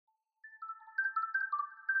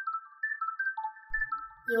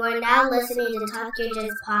You are now listening to Talk Yo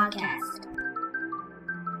Jits Podcast.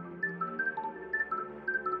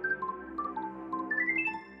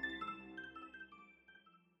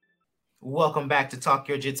 Welcome back to Talk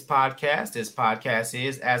Yo Jits Podcast. This podcast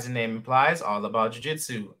is, as the name implies, all about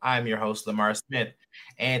jiu-jitsu. I'm your host, Lamar Smith,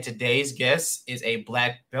 and today's guest is a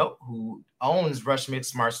black belt who owns Rush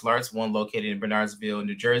Mixed Martial Arts, one located in Bernardsville,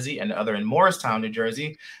 New Jersey, and the other in Morristown, New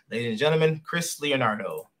Jersey. Ladies and gentlemen, Chris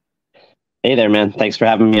Leonardo. Hey there, man. Thanks for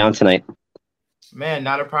having me on tonight. Man,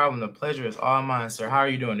 not a problem. The pleasure is all mine, sir. How are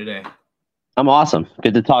you doing today? I'm awesome.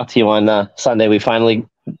 Good to talk to you on Sunday. We finally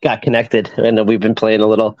got connected, and we've been playing a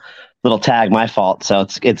little tag. My fault. So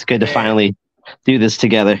it's good to finally do this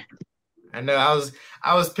together. I know.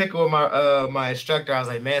 I was picking with my instructor. I was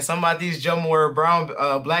like, man, some about these jumbo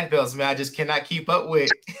brown black belts, man, I just cannot keep up with.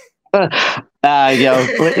 I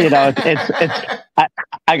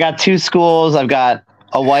got two schools. I've got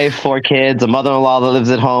a wife, 4 kids, a mother-in-law that lives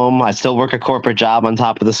at home. I still work a corporate job on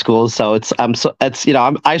top of the schools. So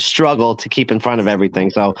I struggle to keep in front of everything.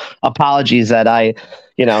 So apologies that I,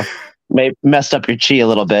 may messed up your chi a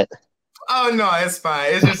little bit. Oh no, it's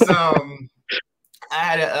fine. It's just I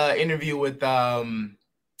had an interview with oh my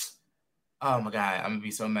God, I'm gonna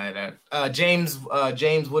be so mad at James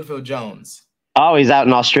Woodfield Jones. Oh, he's out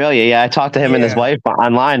in Australia. Yeah, I talked to him and his wife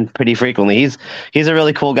online pretty frequently. He's a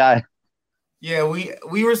really cool guy. Yeah,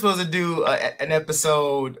 we were supposed to do an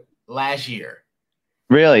episode last year.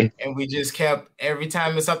 Really? And we just kept, every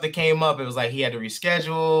time something came up, it was like he had to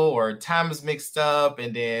reschedule or time was mixed up.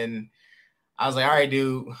 And then I was like, all right,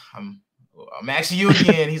 dude, I'm asking you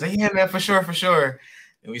again. He's like, yeah, man, for sure.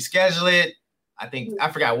 And we scheduled it.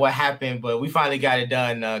 I forgot what happened, but we finally got it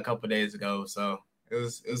done a couple of days ago. So it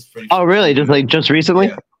was pretty. Oh, really? Just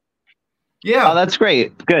recently? Yeah. Oh, that's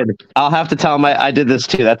great. Good. I'll have to tell him I did this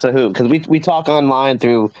too. That's a hoot. Because we talk online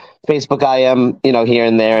through Facebook IM, here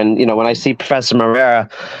and there. And, when I see Professor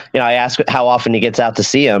Morera, I ask how often he gets out to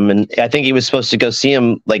see him. And I think he was supposed to go see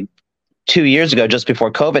him like 2 years ago, just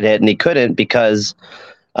before COVID hit. And he couldn't because,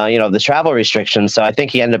 the travel restrictions. So I think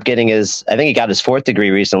he ended up getting he got his 4th degree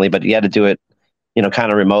recently, but he had to do it,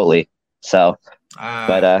 kind of remotely. So,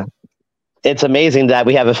 but it's amazing that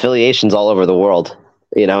we have affiliations all over the world.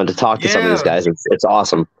 And to talk to some of these guys, it's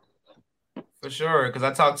awesome. For sure, because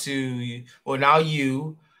I talked to, now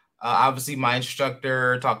you, obviously my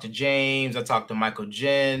instructor, talked to James, I talked to Michael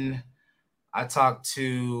Jen, I talked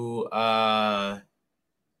to, oh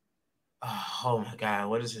my God,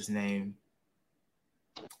 what is his name?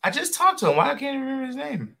 I just talked to him. Why I can't even remember his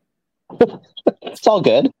name? It's all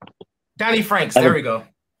good. Donnie Franks, there we go.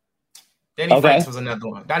 Franks was another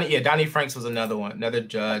one. Donnie Franks was another one. Another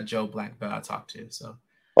Joe Black belt I talked to. So,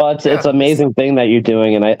 well, it's an amazing thing that you're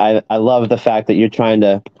doing, and I love the fact that you're trying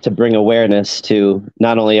to bring awareness to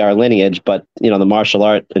not only our lineage, but the martial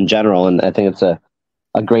art in general. And I think it's a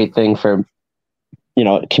great thing for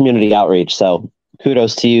community outreach. So,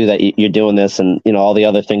 kudos to you that you're doing this, and all the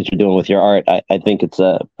other things you're doing with your art. I think it's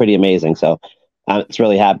pretty amazing. So, it's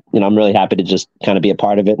really happy. I'm really happy to just kind of be a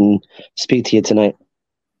part of it and speak to you tonight.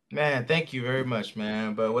 Man, thank you very much,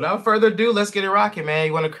 man. But without further ado, let's get it rocking, man.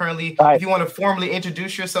 You want to if you want to formally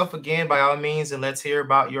introduce yourself again, by all means, and let's hear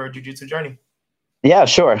about your jiu-jitsu journey. Yeah,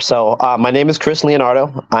 sure. So my name is Chris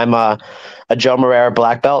Leonardo. I'm a Joe Morera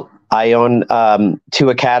black belt. I own 2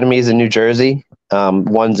 academies in New Jersey.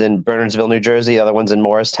 One's in Bernardsville, New Jersey. The other one's in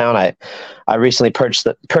Morristown. I recently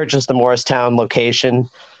purchased the Morristown location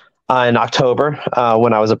in October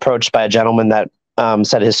when I was approached by a gentleman that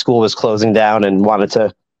said his school was closing down and wanted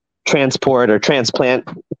to transplant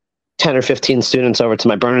 10 or 15 students over to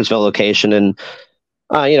my Bernardsville location. And,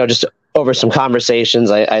 just over some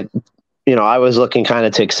conversations, I was looking kind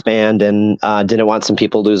of to expand and didn't want some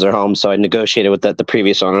people to lose their homes. So I negotiated with the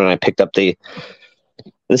previous owner, and I picked up the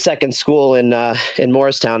second school in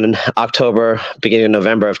Morristown in October, beginning of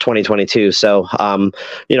November of 2022. So,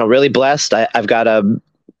 really blessed. I've got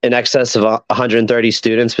in excess of 130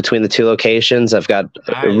 students between the 2 locations. I've got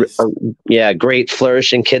a great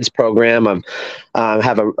flourishing kids program. I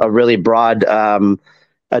have a really broad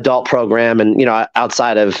adult program, and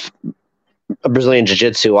outside of Brazilian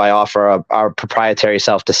Jiu-Jitsu, I offer our proprietary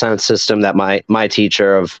self-defense system that my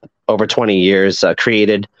teacher of over 20 years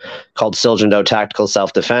created, called Siljando Tactical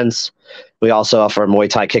Self-Defense. We also offer Muay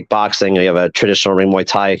Thai kickboxing. We have a traditional ring Muay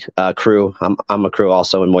Thai crew. I'm a crew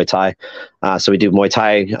also in Muay Thai. So we do Muay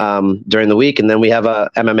Thai during the week, and then we have a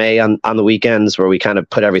MMA on the weekends where we kind of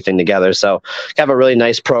put everything together. So we have a really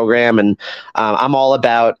nice program, and I'm all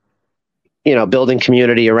about, building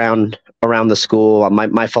community around the school.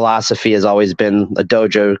 My philosophy has always been a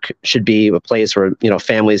dojo should be a place where,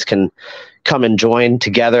 families can come and join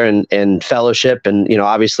together and fellowship and,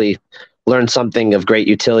 obviously learn something of great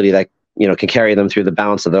utility that, can carry them through the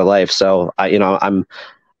balance of their life. So, I'm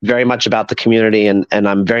very much about the community and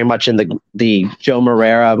I'm very much in the Joe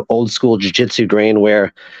Moreira old school jiu-jitsu grain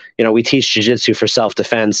where, we teach jiu-jitsu for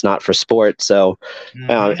self-defense, not for sport. So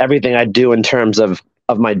everything I do in terms of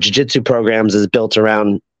my jiu-jitsu programs is built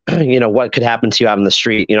around, what could happen to you out in the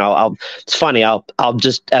street. It's funny. I'll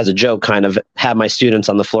just as a joke kind of have my students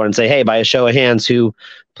on the floor and say, hey, by a show of hands, who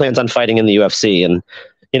plans on fighting in the UFC? And,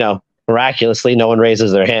 miraculously, no one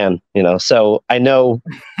raises their hand, so I know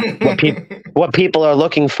what people are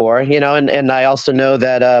looking for, and I also know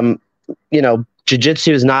that,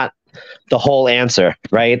 jiu-jitsu is not the whole answer,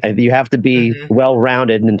 right? You have to be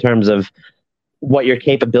well-rounded in terms of what your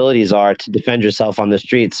capabilities are to defend yourself on the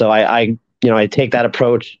street. So I take that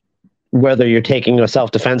approach, whether you're taking a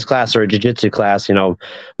self-defense class or a jiu-jitsu class.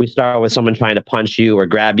 We start with someone trying to punch you or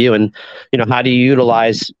grab you, and, how do you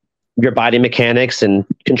utilize your body mechanics and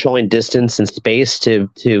controlling distance and space to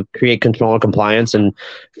create control and compliance and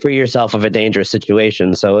free yourself of a dangerous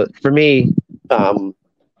situation. So for me,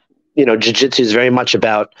 jiu-jitsu is very much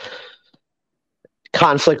about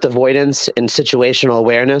conflict avoidance and situational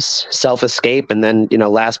awareness, self-escape, and then,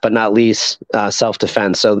 last but not least,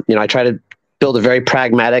 self-defense. So, I try to build a very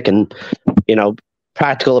pragmatic and,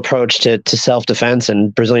 practical approach to self-defense,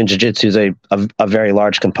 and Brazilian jiu-jitsu is a very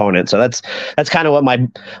large component. So that's kind of what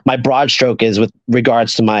my broad stroke is with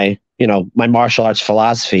regards to my martial arts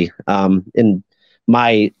philosophy. In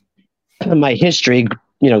my history,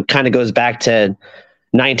 kind of goes back to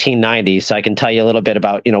 1990. So I can tell you a little bit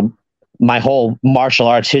about, my whole martial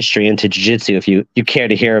arts history into jiu-jitsu if you care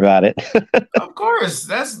to hear about it. Of course.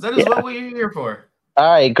 That is what we're here for. All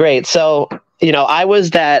right, great. So, I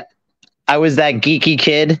was that geeky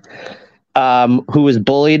kid who was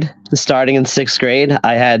bullied starting in 6th grade.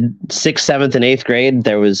 I had 6th, 7th, and 8th grade.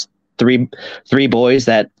 There was three boys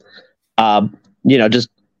that, just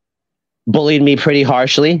bullied me pretty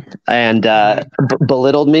harshly and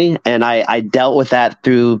belittled me. And I dealt with that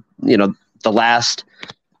through, the last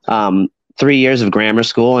 3 years of grammar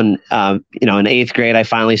school. And, in 8th grade, I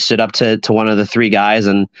finally stood up to one of the three guys,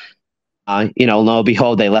 and lo and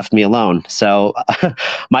behold, they left me alone. So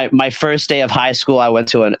my first day of high school, I went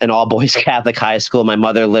to an all boys Catholic high school. My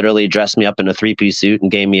mother literally dressed me up in a 3-piece suit and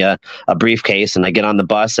gave me a briefcase, and I get on the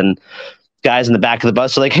bus, and guys in the back of the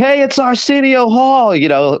bus are like, hey, it's Arsenio Hall,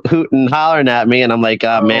 hooting and hollering at me. And I'm like,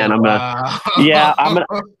 oh man, I'm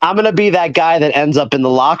gonna be that guy that ends up in the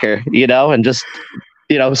locker, and just,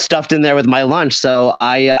 stuffed in there with my lunch. So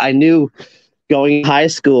I knew going to high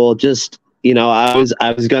school, just, I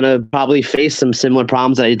was going to probably face some similar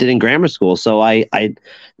problems that I did in grammar school. So I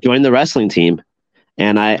joined the wrestling team,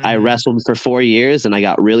 and I wrestled for 4 years, and I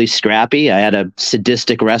got really scrappy. I had a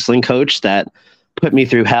sadistic wrestling coach that put me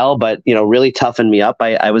through hell, but, really toughened me up.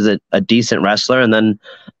 I was a decent wrestler. And then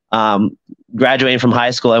graduating from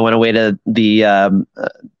high school, I went away to the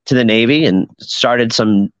Navy and started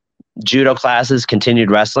some judo classes, continued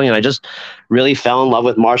wrestling, and I just really fell in love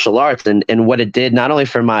with martial arts and what it did, not only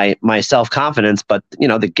for my self-confidence, but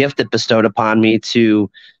the gift it bestowed upon me to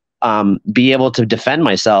be able to defend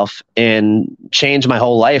myself and change my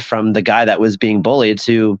whole life from the guy that was being bullied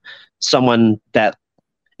to someone that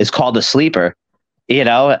is called a sleeper.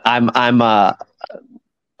 I'm a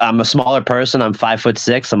smaller person. I'm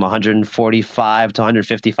 5'6". I'm 145 to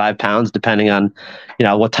 155 pounds, depending on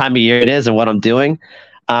what time of year it is and what I'm doing.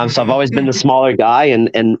 So I've always been the smaller guy,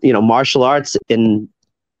 and martial arts in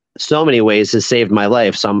so many ways has saved my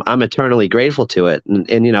life. So I'm eternally grateful to it.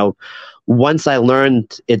 And once I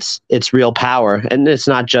learned its real power, and it's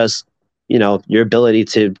not just, your ability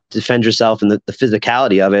to defend yourself and the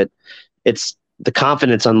physicality of it, it's the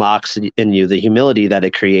confidence unlocks in you, the humility that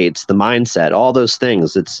it creates, the mindset, all those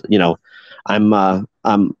things. It's,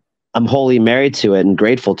 I'm wholly married to it and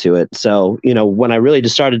grateful to it. So, when I really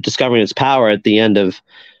just started discovering its power at the end of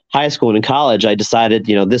high school and in college, I decided,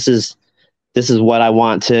 this is what I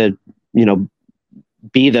want to,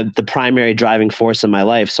 be the primary driving force in my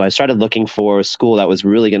life. So I started looking for a school that was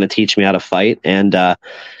really going to teach me how to fight. And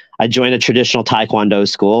I joined a traditional Taekwondo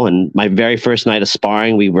school. And my very first night of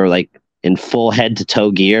sparring, we were like in full head to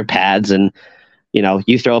toe gear, pads. And,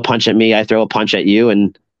 you throw a punch at me, I throw a punch at you.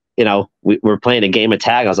 And, we're playing a game of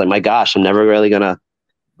tag. I was like, my gosh, I'm never really going to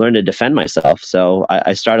learn to defend myself. So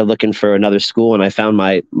I started looking for another school, and I found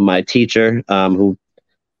my teacher, who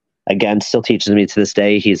again still teaches me to this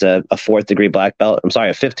day. He's a 4th degree black belt. I'm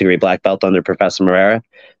sorry, a 5th degree black belt under Professor Moreira,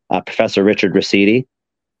 Professor Richard Rosidi.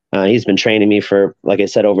 He's been training me for, like I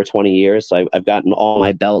said, over 20 years. So I've gotten all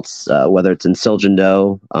my belts, whether it's in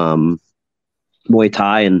Siljindo, Muay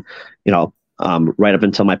Thai, and right up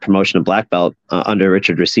until my promotion to black belt under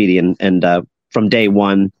Richard Rosidi. And from day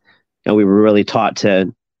one, we were really taught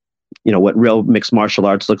to, what real mixed martial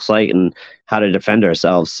arts looks like and how to defend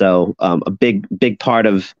ourselves. So a big part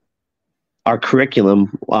of our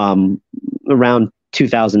curriculum, around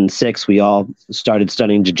 2006, we all started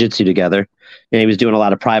studying jiu-jitsu together, and he was doing a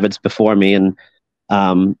lot of privates before me, and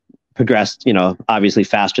progressed, obviously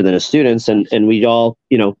faster than his students. And we all,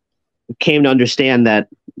 came to understand that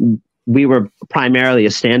we were primarily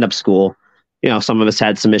a stand-up school. Some of us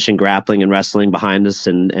had submission grappling and wrestling behind us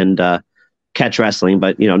and catch wrestling,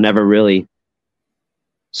 but, never really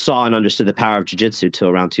saw and understood the power of jiu-jitsu till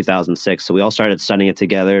around 2006. So we all started studying it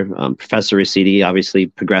together. Professor Rosidi obviously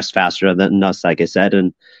progressed faster than us, like I said.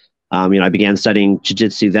 And, I began studying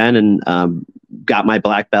jiu-jitsu then, and got my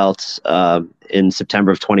black belt in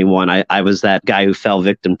September of 21. I was that guy who fell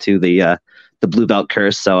victim to the blue belt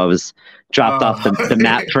curse. So I was dropped off the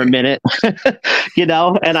mat for a minute,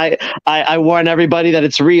 and I warn everybody that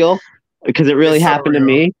it's real, because it really happened to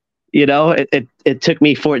me. It took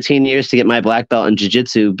me 14 years to get my black belt in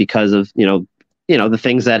jiu-jitsu because of, the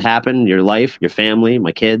things that happen, your life, your family,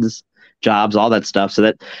 my kids, jobs, all that stuff.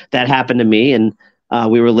 So that happened to me. And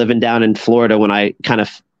we were living down in Florida when I kind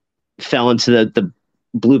of fell into the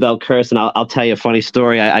blue belt curse. And I'll tell you a funny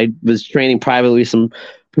story. I was training privately with some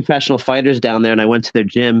professional fighters down there, and I went to their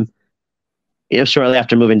gym, shortly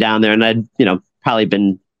after moving down there. And I'd, probably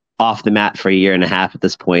been off the mat for a year and a half at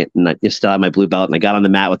this point, and I still had my blue belt, and I got on the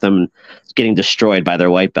mat with them and was getting destroyed by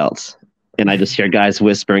their white belts. And I just hear guys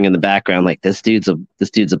whispering in the background, like, this dude's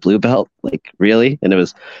a blue belt, like, really? And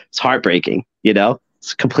it's heartbreaking,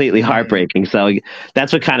 it's completely heartbreaking. So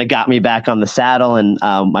that's what kind of got me back on the saddle. And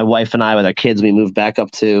my wife and I, with our kids, we moved back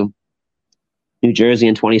up to New Jersey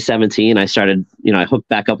in 2017. I started, I hooked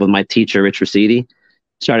back up with my teacher, Rich Rosidi,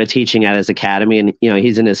 started teaching at his academy, and,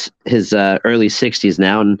 he's in his early 60s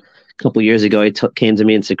now. And a couple of years ago, he came to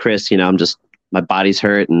me and said, Chris, my body's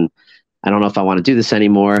hurt, and I don't know if I want to do this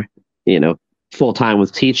anymore, full time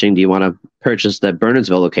with teaching. Do you want to purchase the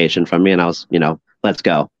Bernardsville location from me? And I was, let's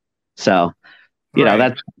go. So,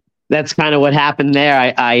 that's kind of what happened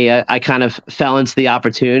there. I kind of fell into the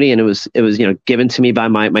opportunity, and it was, given to me by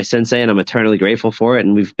my sensei, and I'm eternally grateful for it.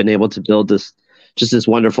 And we've been able to build this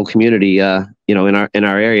wonderful community, in our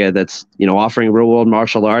area that's, offering real world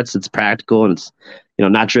martial arts. It's practical, and it's,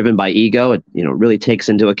 not driven by ego. It, really takes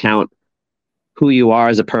into account who you are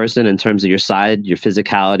as a person in terms of your side, your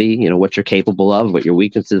physicality, what you're capable of, what your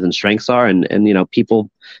weaknesses and strengths are. And people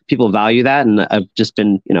value that. And I've just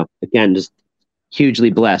been, again, just hugely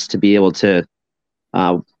blessed to be able to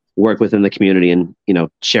work within the community and,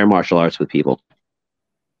 share martial arts with people.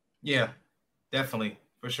 Yeah, definitely.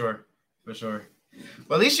 For sure. Well,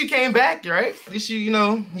 at least you came back, right? At least you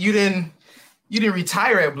didn't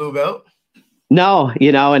retire at blue belt. No,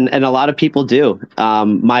 and a lot of people do.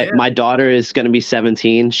 My daughter is going to be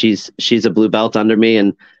 17. She's a blue belt under me.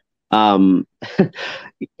 And, I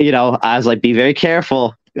was like, be very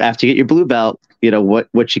careful after you get your blue belt,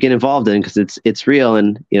 what you get involved in, because it's real.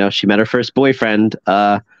 And, she met her first boyfriend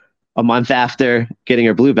a month after getting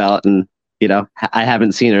her blue belt, and, I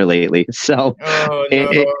haven't seen her lately. So,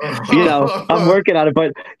 I'm working on it,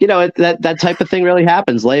 but that type of thing really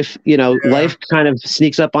happens. Life, life kind of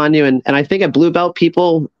sneaks up on you. And I think at blue belt,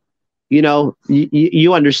 people,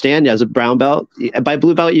 you understand, as a brown belt, by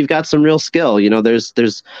blue belt, you've got some real skill.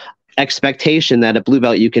 There's expectation that at blue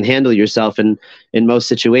belt, you can handle yourself in most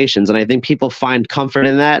situations. And I think people find comfort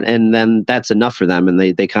in that, and then that's enough for them. And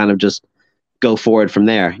they kind of just go forward from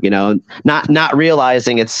there, not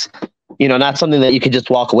realizing it's, not something that you could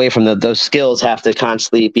just walk away from. Those skills have to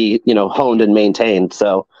constantly be, honed and maintained.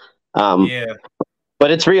 So,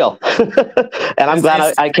 but it's real. And I'm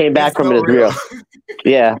glad I came back from it as real.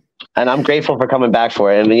 Yeah. And I'm grateful for coming back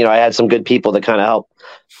for it. And, I had some good people that kind of help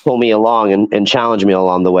pull me along and challenge me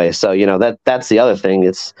along the way. So, that's the other thing.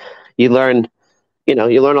 It's, you learn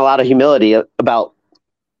a lot of humility about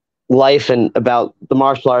life and about the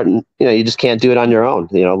martial art. And, you just can't do it on your own.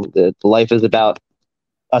 The life is about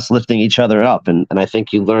us lifting each other up. And I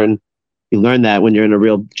think you learn that when you're in a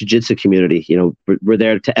real jiu-jitsu community. We're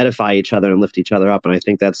there to edify each other and lift each other up. And I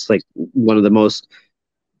think that's like one of the most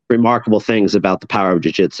remarkable things about the power of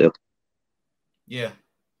jiu-jitsu. Yeah,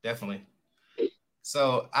 definitely.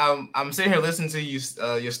 So I'm sitting here listening to you,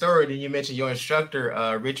 your story, and you mentioned your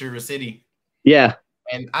instructor, Richard Rosidi. Yeah.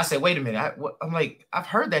 And I said, wait a minute. I'm like, I've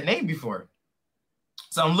heard that name before.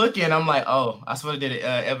 So I'm looking, I'm like, oh, I supposed to did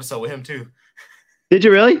an episode with him too. Did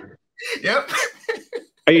you really? Yep.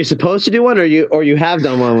 Are you supposed to do one, or you have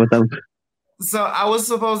done one with him? So I was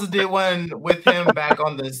supposed to do one with him back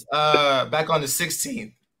on the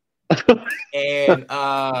 16th. And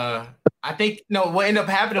I think what ended up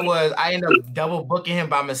happening was I ended up double booking him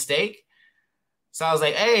by mistake. So I was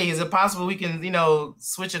like, hey, is it possible we can,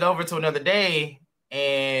 switch it over to another day?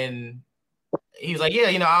 And he was like,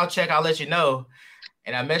 yeah, I'll check, I'll let you know.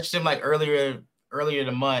 And I messaged him like earlier in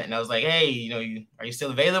the month, and I was like, hey, are you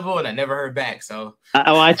still available? And I never heard back. So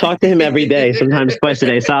I talk to him every day, sometimes twice a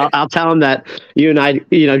day. So I'll tell him that you and I,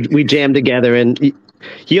 we jam together, and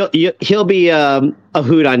he'll be a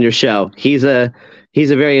hoot on your show. He's a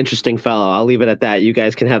very interesting fellow. I'll leave it at that. You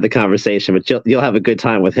guys can have the conversation, but you'll have a good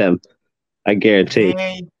time with him. I guarantee.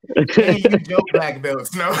 Man, you joke black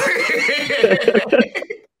belts, no.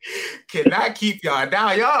 Cannot keep y'all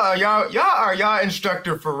down. Y'all are y'all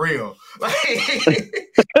instructor for real. Like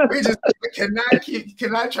we just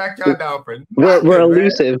cannot track y'all down for nothing. We're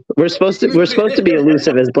elusive. We're supposed to be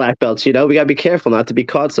elusive as black belts. We gotta be careful not to be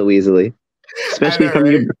caught so easily. Especially from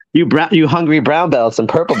you hungry brown belts and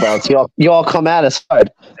purple belts. You all come at us hard.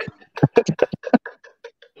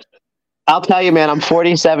 I'll tell you, man, I'm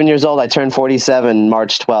 47 years old. I turned 47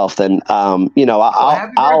 March 12th. And,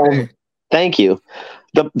 I'll thank you.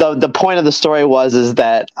 The point of the story is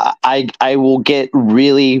that I will get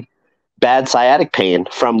really bad sciatic pain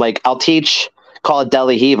from I'll teach, call it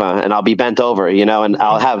Delihiva, and I'll be bent over, and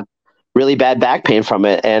I'll have really bad back pain from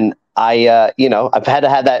it. And I've had to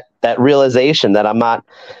have that realization that I'm not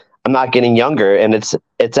getting younger, and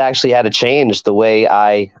it's actually had to change the way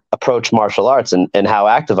I approach martial arts and how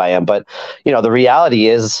active I am. But, the reality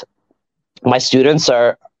is my students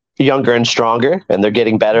are younger and stronger, and they're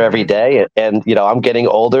getting better every day. And, I'm getting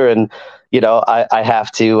older, and, I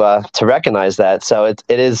have to recognize that. So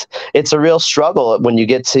it's a real struggle when you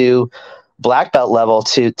get to black belt level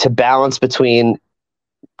to balance between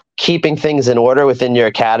keeping things in order within your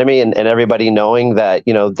academy and everybody knowing that,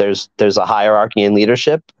 there's a hierarchy in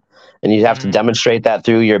leadership. And you have to demonstrate that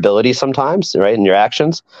through your ability sometimes, right, in your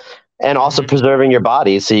actions, and also preserving your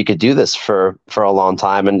body so you could do this for a long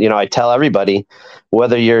time. And I tell everybody,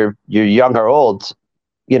 whether you're young or old,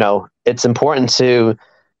 it's important to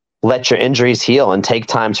let your injuries heal and take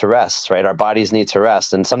time to rest. Right, our bodies need to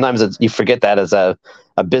rest, and sometimes you forget that as a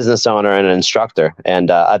business owner and an instructor. And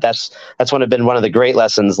that's been one of the great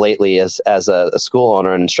lessons lately as a school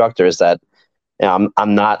owner and instructor is that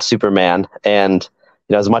I'm not Superman. And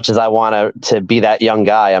as much as I want to be that young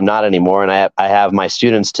guy, I'm not anymore. And I have my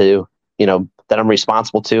students that I'm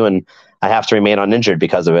responsible to, and I have to remain uninjured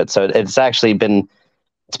because of it. So it's been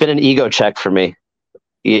an ego check for me,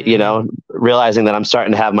 realizing that I'm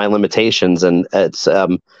starting to have my limitations. And it's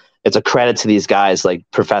a credit to these guys like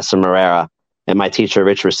Professor Morera and my teacher,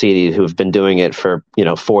 Rich Rosidi, who've been doing it for,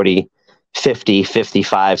 40, 50,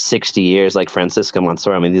 55, 60 years, like Francisco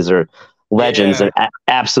Mansour. I mean, these are legends and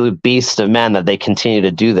absolute beasts of men that they continue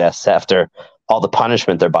to do this after all the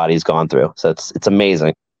punishment their body's gone through. So it's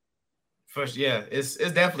amazing. It's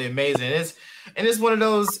definitely amazing. It's one of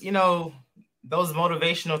those, those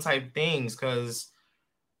motivational type things. Cause,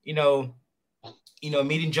 meeting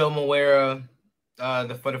Joe Moera,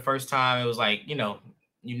 for the first time, it was like,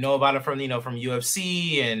 about it from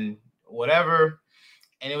UFC and whatever.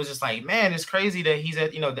 And it was just like, man, it's crazy that he's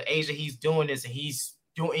at, the age that he's doing this, and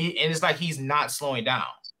and it's like he's not slowing down.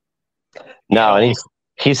 No, and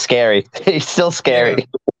he's scary. He's still scary,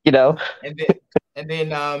 And then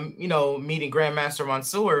meeting Grandmaster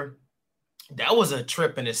Mansour, that was a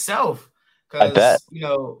trip in itself. Because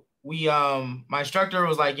we my instructor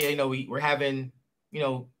was like, we're having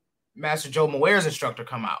Master Joe Moera's instructor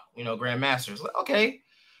come out, Grandmaster's like, okay.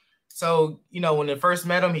 So when I first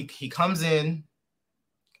met him, he comes in,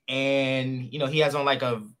 and he has on like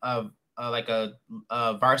a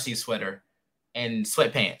varsity sweater and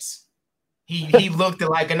sweatpants. He looked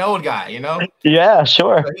like an old guy, Yeah,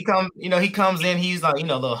 sure. So he comes in, he's like, a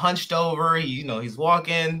little hunched over, he's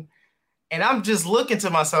walking, and I'm just looking to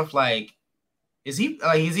myself like, he's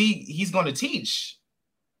going to teach?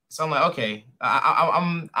 So I'm like, okay,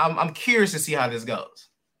 I'm curious to see how this goes.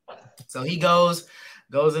 So he goes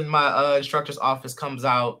in my instructor's office, comes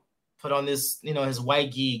out, put on this, his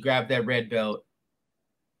white gi, grab that red belt,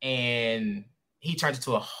 and he turns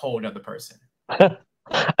into a whole nother person.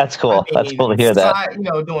 That's cool. That's cool to hear that.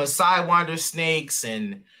 Doing sidewinder snakes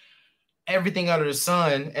and everything under the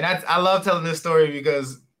sun. And I love telling this story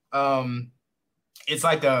because it's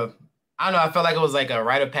like I don't know, I felt like it was like a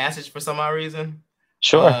rite of passage for some odd reason.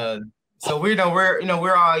 Sure. So we're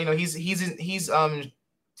all, he's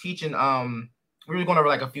teaching, we were going over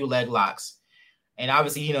like a few leg locks. And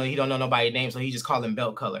obviously, he don't know nobody's name, so he just called him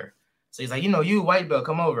belt color. So he's like, you white belt,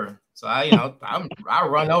 come over. So I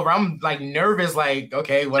run over. I'm like nervous, like,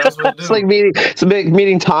 okay, what else would I do? It's like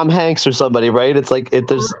meeting Tom Hanks or somebody, right? It's like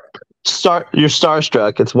there's You're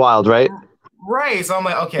starstruck. It's wild, right? Right. So I'm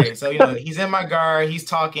like, okay, so he's in my guard, he's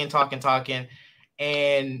talking,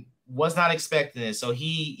 and was not expecting it. So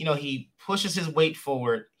he pushes his weight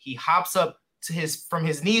forward, he hops up from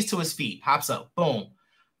his knees to his feet, hops up, boom,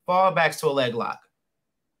 fall backs to a leg lock.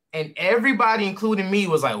 And everybody, including me,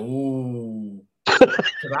 was like, ooh.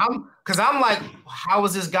 Because I'm like, how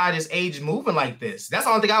is this guy this age moving like this? That's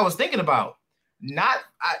the only thing I was thinking about.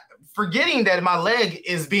 Forgetting that my leg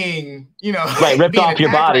is being, right, ripped off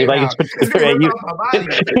your body. Like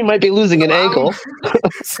you might be losing an ankle.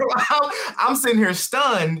 So I'm sitting here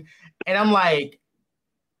stunned, and I'm like,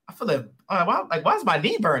 I feel like, why is my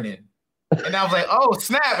knee burning? And I was like, oh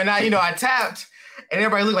snap! And I tapped, and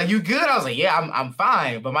everybody looked like, you good? I was like, yeah, I'm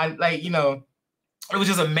fine. But it was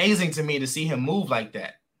just amazing to me to see him move like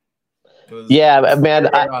that. Yeah, man,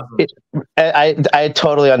 awesome. I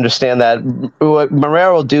totally understand that.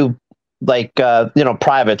 Marrero will do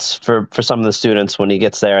privates for some of the students when he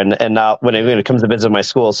gets there, and when it comes to visit my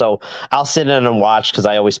school. So I'll sit in and watch because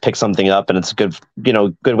I always pick something up, and it's a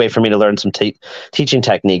good way for me to learn some teaching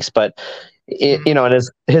techniques. But in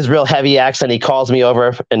his real heavy accent, he calls me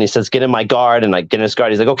over and he says, "Get in my guard," and I get in his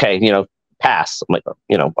guard. He's like, "Okay, pass." I'm like, all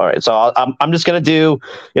right. So I'm just going to do,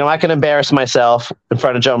 I'm not going to embarrass myself in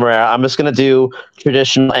front of Joe Marrero. I'm just going to do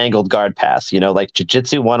traditional angled guard pass, like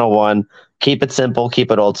Jiu-Jitsu 101, keep it simple, keep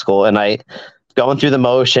it old school. And I going through the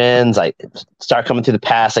motions, I start coming through the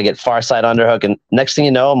pass, I get far side underhook. And next thing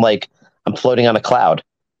you know, I'm floating on a cloud.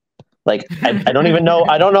 Like, I don't even know.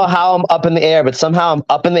 I don't know how I'm up in the air, but somehow I'm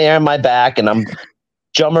up in the air in my back, and I'm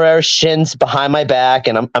Joe Marrero's shins behind my back,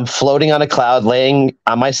 and I'm floating on a cloud, laying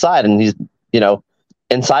on my side, and he's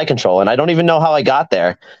in side control, and I don't even know how I got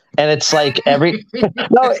there. And it's like and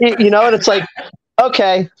it's like,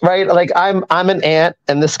 okay, right? Like I'm an ant,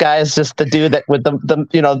 and this guy is just the dude that with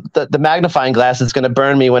the magnifying glass is going to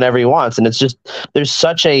burn me whenever he wants. And it's just there's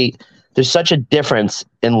such a difference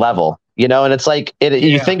in level. And it's like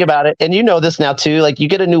you think about it, and this now too. Like you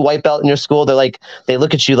get a new white belt in your school, they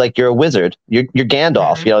look at you like you're a wizard. You're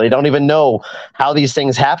Gandalf. Mm-hmm. They don't even know how these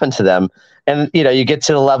things happen to them. And you get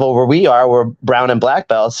to the level where we're brown and black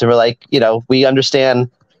belts, so we're like, we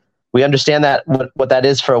understand that what that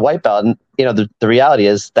is for a white belt. And the reality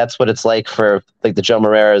is that's what it's like for like the Joe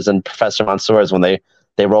Marreros and Professor Mansours when they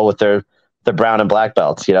roll with their brown and black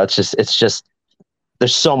belts. It's just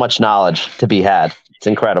there's so much knowledge to be had. It's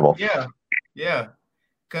incredible. Yeah.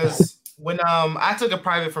 Because when I took a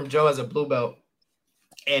private from Joe as a blue belt,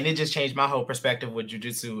 and it just changed my whole perspective with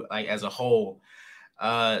jiu-jitsu, like as a whole.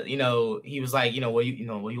 He was like, what you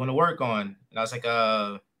want to work on? And I was like,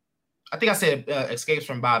 I think I said escapes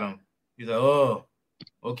from bottom. He's like, oh,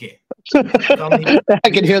 okay. I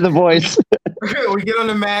can hear the voice. We get on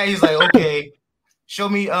the mat. He's like, okay, show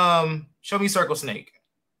me circle snake.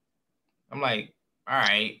 I'm like, all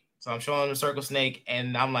right. So I'm showing him the circle snake,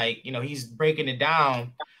 and I'm like, he's breaking it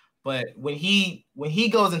down. But when he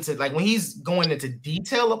goes into when he's going into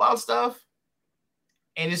detail about stuff,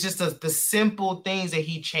 and it's just the simple things that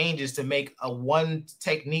he changes to make a one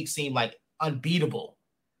technique seem like unbeatable.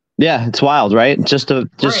 Yeah, it's wild, right? Just a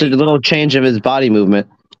little change of his body movement.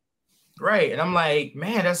 Right. And I'm like,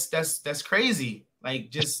 man, that's crazy.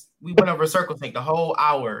 Like, just we went over a circle snake the whole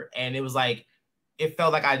hour, and it was like it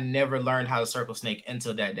felt like I never learned how to circle snake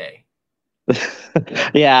until that day.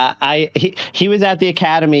 Yeah, he was at the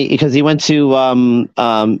academy because he went to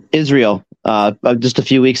Israel just a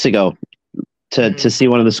few weeks ago to see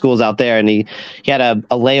one of the schools out there, and he had a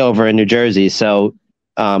layover in New Jersey. So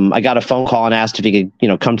I got a phone call and asked if he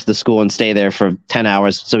could come to the school and stay there for 10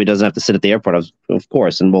 hours so he doesn't have to sit at the airport. I was, of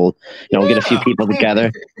course, and we'll get a few people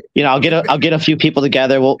together. I'll get a few people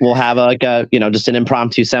together. We'll have just an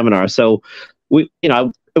impromptu seminar. So we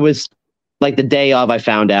it was like the day of I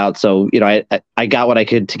found out. So I got what I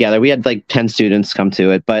could together. We had like 10 students come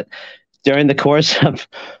to it, but during the course of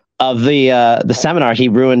the seminar, he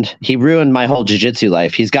ruined my whole jiu-jitsu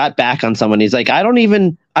life. He's got back on someone. He's like, I don't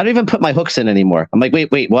even put my hooks in anymore. I'm like,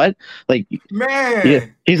 wait, what? Like, man. Yeah.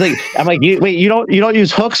 He's like, I'm like, you don't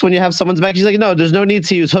use hooks when you have someone's back. He's like, no, there's no need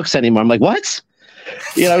to use hooks anymore. I'm like, what?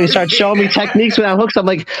 He starts showing me techniques without hooks. I'm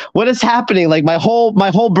like, what is happening? Like my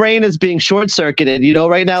whole brain is being short circuited,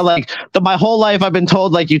 right now. Like my whole life I've been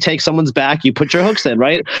told, like, you take someone's back, you put your hooks in,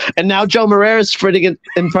 right? And now Joe Marrero is sprinting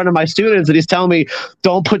in front of my students and he's telling me,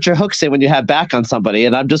 don't put your hooks in when you have back on somebody.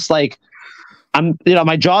 And I'm just like,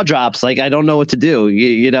 my jaw drops. Like, I don't know what to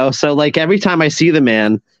do, So like every time I see the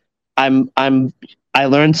man, I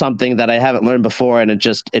learn something that I haven't learned before. And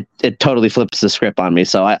it totally flips the script on me.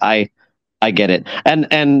 So I get it.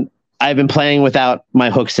 And I've been playing without my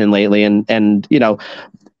hooks in lately. And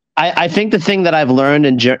I think the thing that I've learned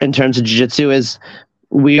in terms of jiu-jitsu is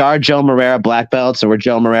we are Joe Moreira black belts and we're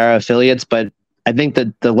Joe Moreira affiliates, but I think that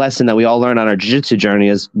the lesson that we all learn on our jiu-jitsu journey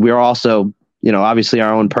is we're also, obviously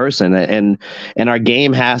our own person, and our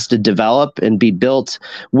game has to develop and be built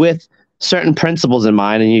with certain principles in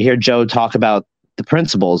mind. And you hear Joe talk about the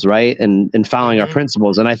principles, right? And following our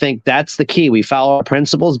principles. And I think that's the key. We follow our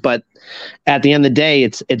principles, but at the end of the day,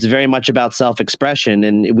 it's very much about self-expression,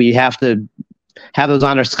 and we have to have those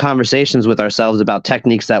honest conversations with ourselves about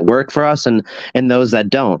techniques that work for us and those that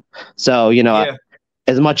don't. So,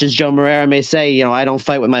 as much as Joe Moreira may say, I don't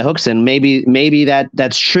fight with my hooks in, maybe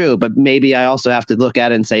that's true, but maybe I also have to look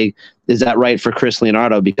at it and say, is that right for Chris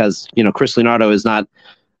Leonardo? Because, Chris Leonardo is not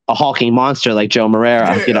a hulking monster like Joe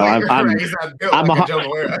Moreira.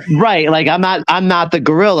 Right. Like I'm not the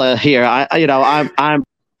gorilla here.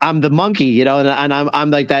 I'm the monkey, and I'm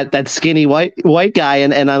like that skinny white guy,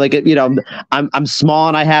 and I like it, I'm small,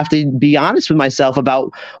 and I have to be honest with myself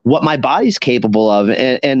about what my body's capable of,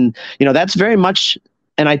 and that's very much,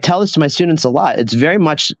 and I tell this to my students a lot. It's very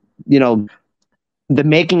much, the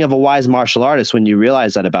making of a wise martial artist when you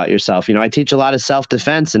realize that about yourself. I teach a lot of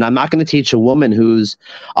self-defense, and I'm not going to teach a woman who's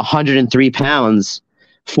 103 pounds,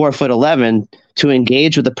 4'11", to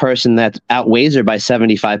engage with a person that outweighs her by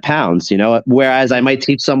 75 pounds, whereas I might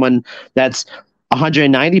teach someone that's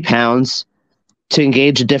 190 pounds to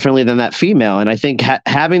engage differently than that female. And I think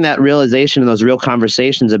having that realization and those real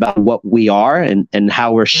conversations about what we are and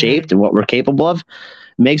how we're shaped and what we're capable of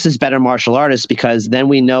makes us better martial artists, because then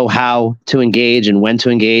we know how to engage and when to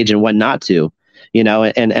engage and when not to,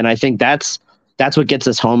 and I think that's what gets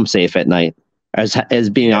us home safe at night, as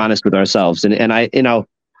being honest with ourselves. And I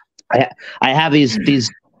have these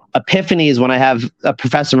epiphanies when I have a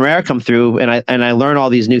Professor Moreira come through, and I learn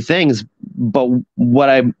all these new things. But what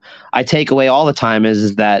I take away all the time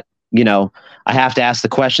is that, I have to ask the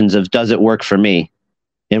questions of, does it work for me?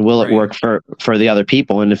 And will it work for the other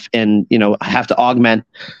people? And I have to augment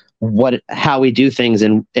how we do things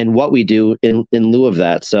and what we do in lieu of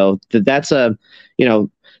that. So that's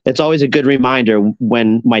it's always a good reminder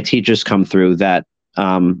when my teachers come through that,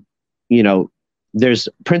 there's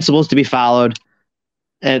principles to be followed,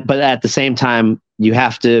 but at the same time, you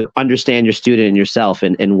have to understand your student and yourself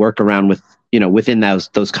and work around with, within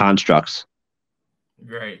those constructs.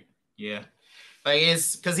 Right. Yeah. Like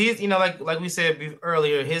it's because he's, like we said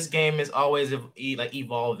earlier, his game is always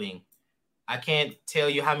evolving. I can't tell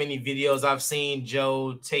you how many videos I've seen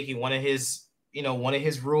Joe taking one of his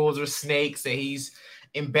rules or snakes that he's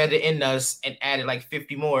embedded in us and added like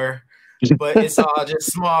 50 more. But it's all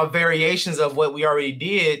just small variations of what we already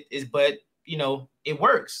did. But it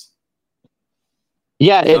works.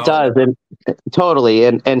 Yeah, it does, and totally.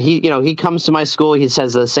 And he comes to my school. He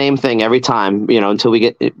says the same thing every time.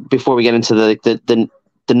 Before we get into the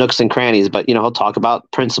nooks and crannies. But he'll talk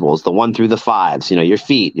about principles, the 1 through the 5s. Your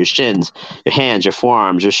feet, your shins, your hands, your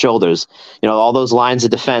forearms, your shoulders. All those lines of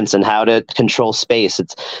defense and how to control space.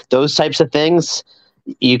 It's those types of things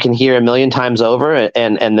you can hear a million times over,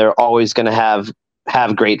 and they're always going to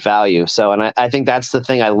have great value. So, and I think that's the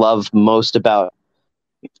thing I love most about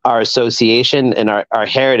our association and our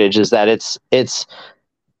heritage, is that it's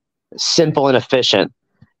simple and efficient.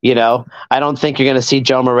 I don't think you're going to see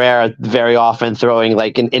Joe Moreira very often throwing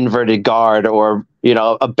like an inverted guard or,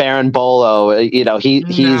 a Baron Bolo.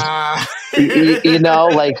 He's,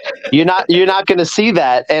 like you're not going to see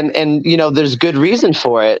that. And, there's good reason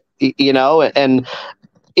for it, and,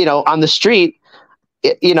 on the street,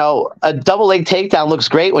 a double leg takedown looks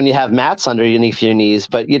great when you have mats underneath your knees,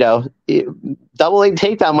 but double leg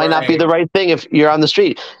takedown might not be the right thing if you're on the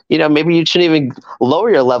street. Maybe you shouldn't even lower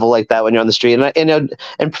your level like that when you're on the street.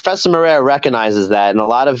 And Professor Moreira recognizes that, and a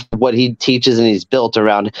lot of what he teaches and he's built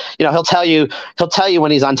around, he'll tell you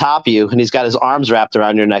when he's on top of you and he's got his arms wrapped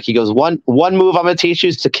around your neck. He goes, one move I'm going to teach you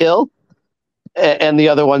is to kill, and the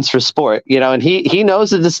other one's for sport. And he knows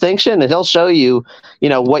the distinction, and he'll show you,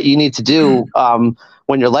 what you need to do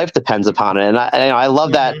when your life depends upon it. And I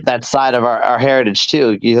love that side of our heritage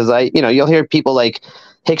too, because you'll hear people like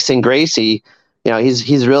Hicks and Gracie,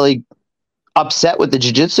 he's really upset with the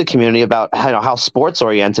jiu-jitsu community about how sports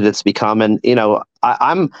oriented it's become. And,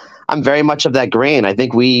 I'm very much of that grain. I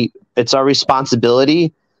think it's our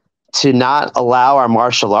responsibility to not allow our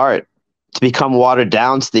martial art to become watered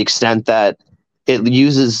down to the extent that it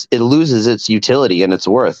loses its utility and its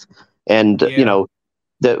worth. And,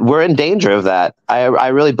 that we're in danger of that. I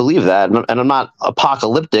really believe that. And I'm not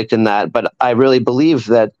apocalyptic in that, but I really believe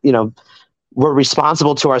that, we're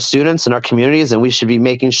responsible to our students and our communities, and we should be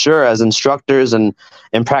making sure as instructors and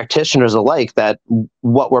practitioners alike that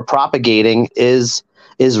what we're propagating is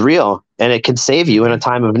real and it can save you in a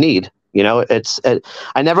time of need. You know,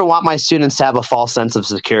 I never want my students to have a false sense of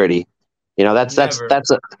security. You know, that's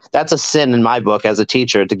a sin in my book as a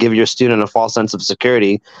teacher, to give your student a false sense of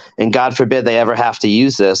security. And God forbid they ever have to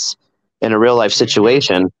use this in a real life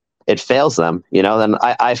situation. It fails them, you know, then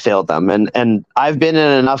I failed them. And I've been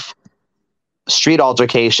in enough street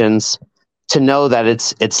altercations to know that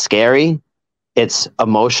it's scary, it's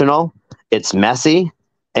emotional, it's messy.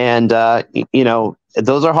 And, you know,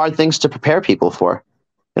 those are hard things to prepare people for.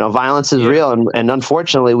 You know, violence is real. And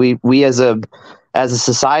unfortunately, we as a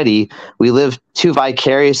society, we live too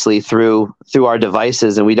vicariously through our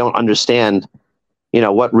devices, and we don't understand, you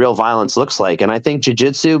know, what real violence looks like. And I think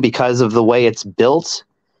jiu-jitsu, because of the way it's built,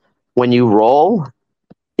 when you roll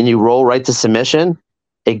and you roll right to submission,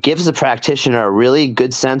 it gives the practitioner a really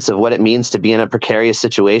good sense of what it means to be in a precarious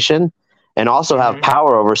situation, and also have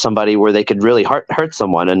power over somebody where they could really hurt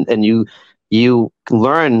someone. And you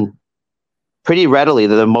learn pretty readily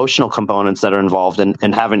the emotional components that are involved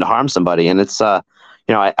in having to harm somebody. And it's, you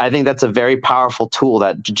know, I think that's a very powerful tool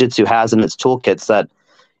that jiu-jitsu has in its toolkits that,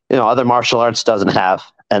 you know, other martial arts doesn't have.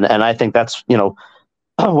 And I think that's, you know,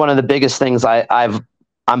 one of the biggest things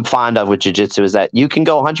I'm fond of with jiu-jitsu is that you can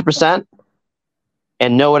go 100%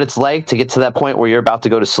 and know what it's like to get to that point where you're about to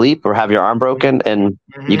go to sleep or have your arm broken, and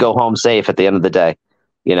you go home safe at the end of the day,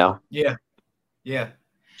 you know? Yeah. Yeah.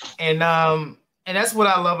 And that's what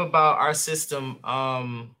I love about our system.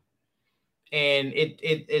 And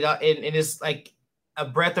it is like a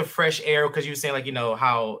breath of fresh air, because you were saying, like, you know,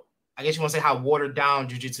 how, I guess you want to say how watered down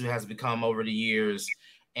jiu-jitsu has become over the years,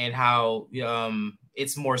 and how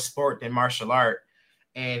it's more sport than martial art.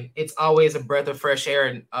 And it's always a breath of fresh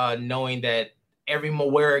air, knowing that every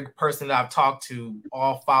Moeric person that I've talked to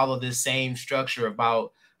all follow this same structure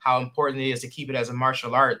about how important it is to keep it as a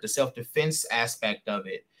martial art, the self-defense aspect of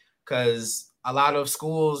it. Because a lot of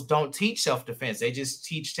schools don't teach self-defense. They just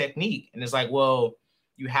teach technique. And it's like, well,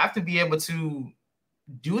 you have to be able to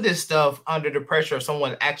do this stuff under the pressure of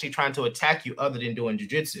someone actually trying to attack you other than doing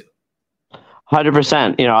jiu-jitsu.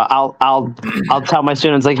 100%. You know, I'll tell my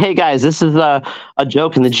students, like, hey guys, this is a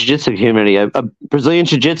joke in the jiu-jitsu community. A Brazilian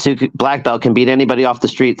jiu-jitsu black belt can beat anybody off the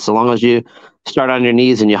street so long as you start on your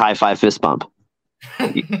knees and you high five fist bump.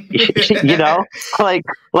 You know, like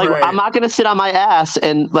right. I'm not going to sit on my ass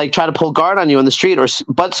and like try to pull guard on you in the street or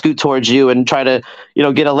butt scoot towards you and try to, you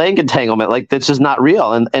know, get a leg entanglement. Like, that's just not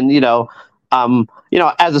real. And you know,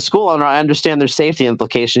 as a school owner, I understand there's safety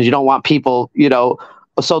implications. You don't want people, you know,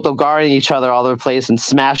 soto guarding each other all over the place and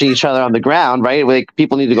smashing each other on the ground, right? Like,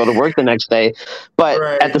 people need to go to work the next day. But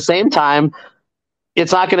right. At the same time,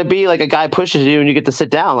 it's not going to be like a guy pushes you and you get to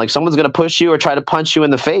sit down. Like, someone's going to push you or try to punch you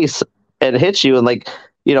in the face and hit you. And like,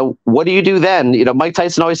 you know, what do you do then? You know, Mike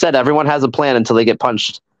Tyson always said everyone has a plan until they get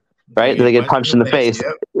punched, right? They get punched in the face,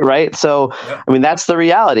 yep. Right? So, yep. I mean, that's the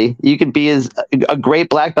reality. You could be a great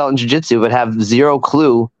black belt in jiu-jitsu, but have zero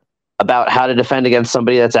clue about how to defend against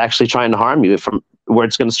somebody that's actually trying to harm you from where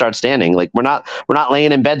it's going to start standing. Like, we're not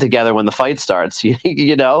laying in bed together when the fight starts,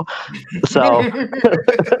 you know? So,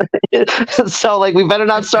 so like, we better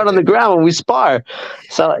not start on the ground when we spar.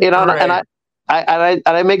 So, you know, right. And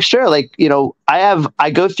I make sure, like, you know,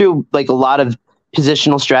 I go through like a lot of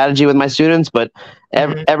positional strategy with my students, but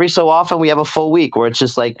every so often we have a full week where it's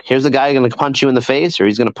just like, here's a guy going to punch you in the face, or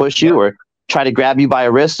he's going to push you, or try to grab you by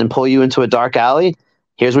a wrist and pull you into a dark alley.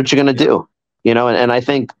 Here's what you're going to do, you know? And I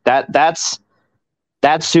think that's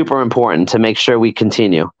super important to make sure we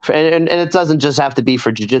continue. And it doesn't just have to be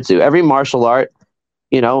for jiu-jitsu. Every martial art,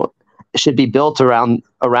 you know, should be built around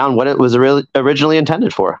what it was originally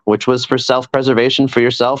intended for, which was for self-preservation for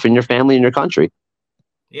yourself and your family and your country.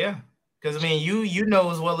 Yeah. Because I mean, you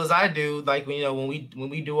know as well as I do, like, you know, when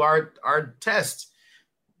we do our test,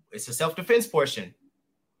 it's a self-defense portion.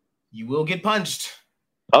 You will get punched.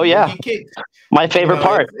 Oh yeah, get kicked. My favorite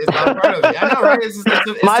part. It's not part of it. I know, right?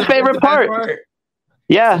 It's my favorite part.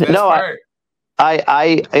 Yeah, no, part.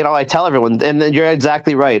 I tell everyone, and then you're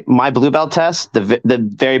exactly right. My blue belt test, the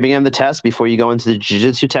very beginning of the test, before you go into the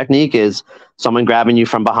jiu-jitsu technique, is someone grabbing you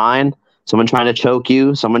from behind, someone trying to choke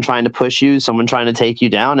you, someone trying to push you, someone trying to take you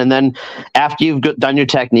down. And then after you've done your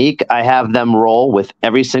technique, I have them roll with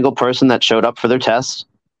every single person that showed up for their test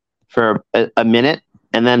for a minute.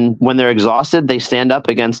 And then when they're exhausted, they stand up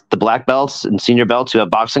against the black belts and senior belts who have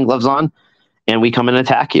boxing gloves on, and we come and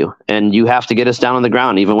attack you. And you have to get us down on the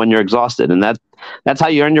ground even when you're exhausted. And that's how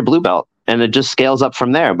you earn your blue belt. And it just scales up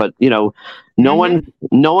from there. But, you know, no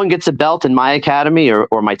one gets a belt in my academy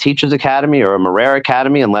or my teacher's academy or a Moreira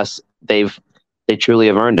academy unless they truly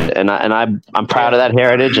have earned it. And I'm proud of that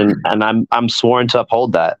heritage, and I'm sworn to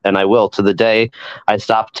uphold that. And I will to the day I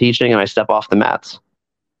stop teaching and I step off the mats.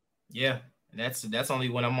 Yeah, that's only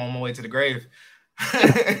when I'm on my way to the grave.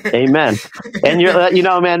 Amen.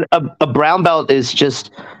 And man, a brown belt is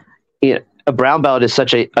just, a brown belt is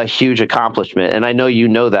such a huge accomplishment, and I know you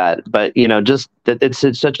know that, but just that it's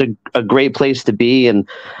such a great place to be. And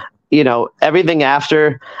everything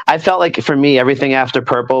after, I felt like for me, everything after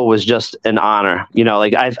purple was just an honor.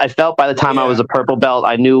 Like I felt by the time I was a purple belt,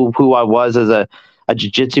 I knew who I was as a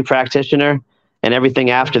jiu-jitsu practitioner, and everything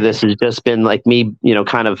after this has just been like me,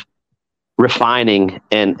 kind of refining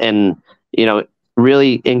and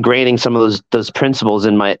really ingraining some of those principles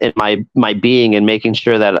in my being, and making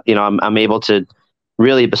sure that I'm able to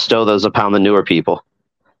really bestow those upon the newer people.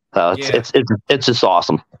 So it's just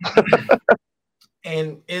awesome.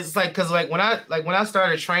 And it's like, because when I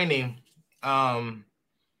started training,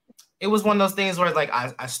 it was one of those things where like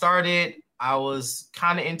I started, I was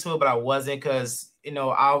kind of into it, but I wasn't, because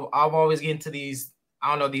I'll always get into these, I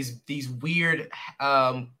don't know, these weird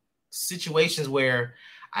situations where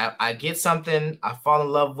I get something, I fall in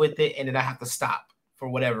love with it, and then I have to stop for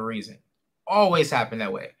whatever reason. Always happen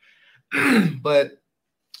that way. But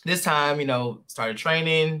this time, started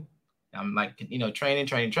training. I'm like, training.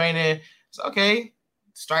 It's okay.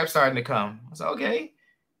 Stripes starting to come. I said, okay.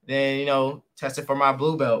 Then, tested for my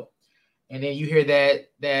blue belt. And then you hear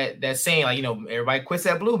that saying, like, everybody quits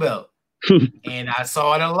that blue belt. And I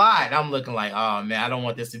saw it a lot. I'm looking like, oh man, I don't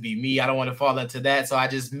want this to be me. I don't want to fall into that. So I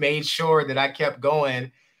just made sure that I kept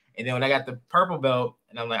going. And then when I got the purple belt,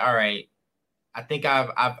 and I'm like, all right, I think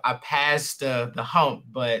I passed the hump,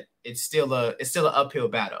 but it's still an uphill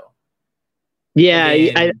battle. Yeah,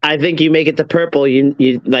 then, I think you make it to purple. You're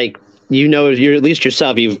at least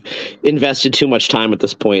yourself. You've invested too much time at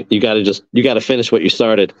this point. You got to finish what you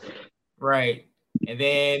started. Right. And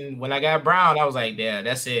then when I got brown, I was like, yeah,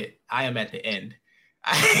 that's it. I am at the end.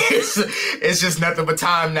 It's just nothing but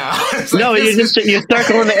time now. No, you're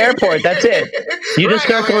circling the airport. That's it. You just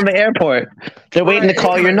circling the airport. They're waiting to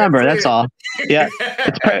call your number. That's all. Yeah,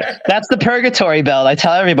 that's the purgatory belt. I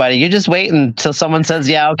tell everybody, you're just waiting until someone says,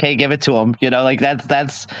 "Yeah, okay, give it to them." Like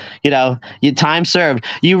that's your time served.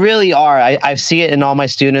 You really are. I see it in all my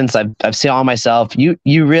students. I've seen all myself.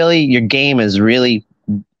 You really, your game is really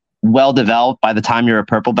well developed by the time you're a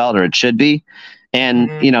purple belt, or it should be. And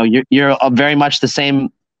you're very much the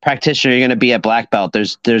same practitioner you're going to be at black belt.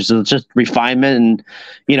 There's just refinement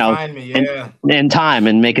and time,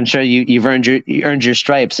 and making sure you've earned your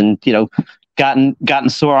stripes, and gotten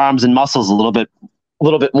sore arms and muscles a little bit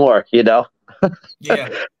more. Yeah,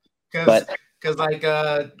 because like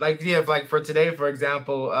for today, for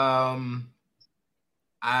example,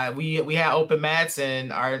 we had open mats, and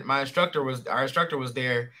my instructor was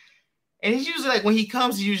there. And he's usually like, when he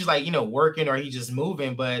comes, he's usually like, working, or he's just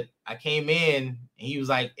moving. But I came in and he was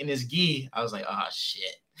like in his gi. I was like, oh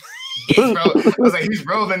shit. I was like, he's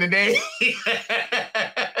rolling today.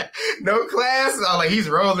 No class. I was like, he's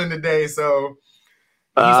rolling today. So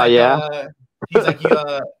he's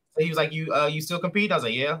like, you still competing? I was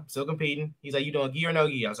like, yeah, I'm still competing. He's like, you doing gi or no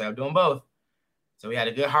gi? I was like, I'm doing both. So we had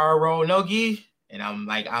a good hard roll, no gi. And I'm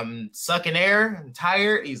like, I'm sucking air. I'm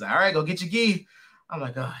tired. He's like, all right, go get your gi. I'm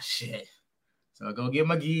like, oh shit. So I go get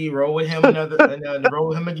my gi, roll with him roll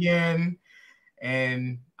with him again,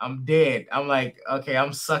 and I'm dead. I'm like, okay,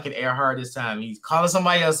 I'm sucking air hard this time. He's calling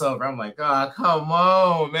somebody else over. I'm like, oh, come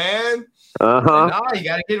on, man. No, you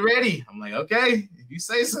gotta get ready. I'm like, okay, if you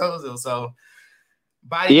say so. So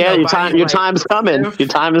your time's coming. Your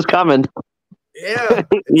time is coming. Yeah.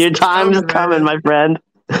 Your time is coming, my friend.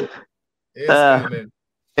 It's coming.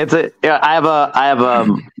 I have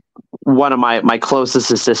one of my closest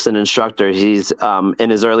assistant instructors. He's in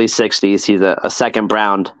his early 60s. He's a second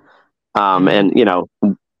brown. And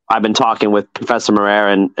I've been talking with Professor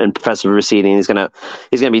Moreira and Professor Rosini. He's gonna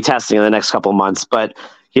be testing in the next couple of months. But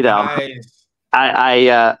nice.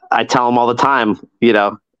 I tell him all the time, be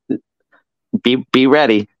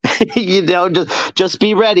ready. Just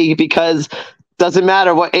be ready, because doesn't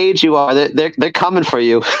matter what age you are, they're coming for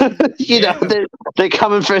you. They're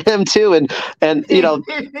coming for him too, and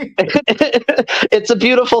it's a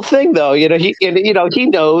beautiful thing, though. He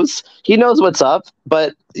knows what's up,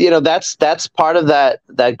 but that's part of that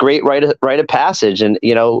great rite of passage, and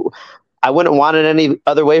I wouldn't want it any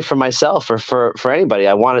other way for myself or for anybody.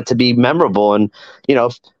 I want it to be memorable, and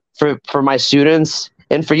for my students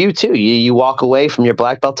and for you too. You walk away from your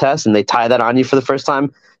black belt test and they tie that on you for the first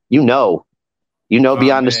time.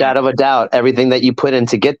 Beyond a shadow of a doubt everything that you put in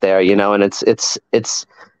to get there, and it's it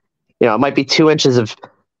might be 2 inches of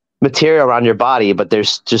material around your body, but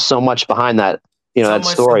there's just so much behind that, that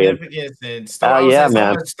story. Significance and story. Man.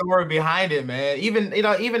 So much story behind it, man.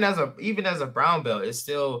 Even as a brown belt, it's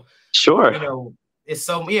still sure. it's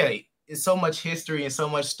so it's so much history and so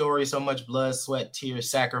much story, so much blood, sweat, tears,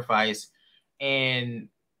 sacrifice. And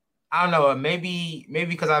I don't know, maybe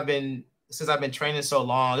because I've been training so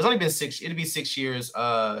long. It's only been it'll be 6 years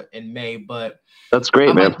in May, but that's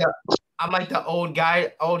great, man. I'm like the old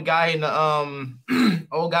guy in the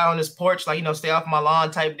old guy on his porch, like, stay off my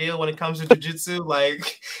lawn type deal when it comes to jiu-jitsu.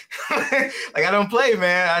 Like, like I don't play,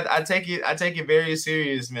 man. I take it very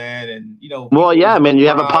serious, man. And well, yeah, man, you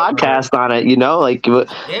have a podcast on it, like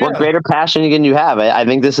what greater passion can you have? I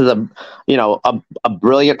think this is a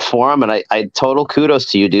brilliant forum, and I total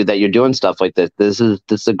kudos to you, dude, that you're doing stuff like this. This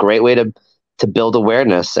is a great way to build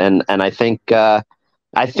awareness, and I think the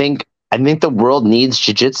world needs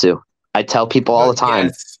jiu-jitsu. I tell people all the time.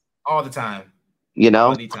 Yes, all the time.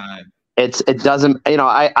 All the time. It doesn't.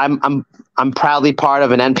 I'm proudly part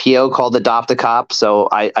of an NPO called Adopt a Cop. So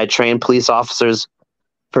I train police officers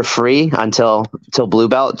for free until Blue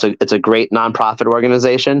Belt. It's a great nonprofit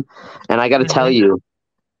organization, and I got to tell you,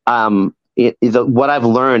 what I've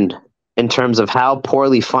learned in terms of how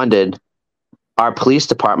poorly funded our police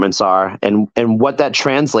departments are, and what that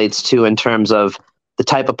translates to in terms of the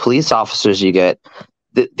type of police officers you get.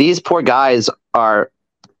 These poor guys are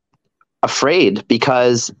afraid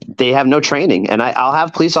because they have no training. And I'll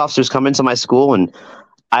have police officers come into my school, and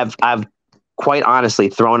I've quite honestly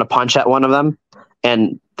thrown a punch at one of them,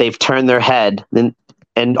 and they've turned their head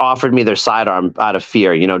and offered me their sidearm out of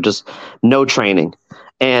fear, just no training.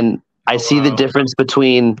 And I see the difference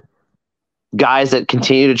between guys that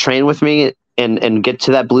continue to train with me and get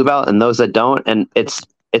to that blue belt and those that don't. And it's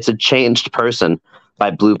a changed person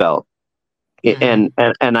by blue belt. And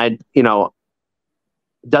I, it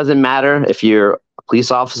doesn't matter if you're a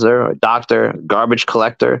police officer, a doctor, garbage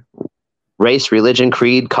collector, race, religion,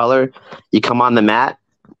 creed, color. You come on the mat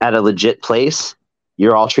at a legit place,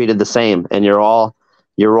 you're all treated the same, and you're all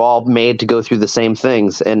made to go through the same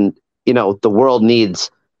things. And the world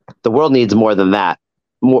needs more than that,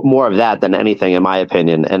 more of that than anything, in my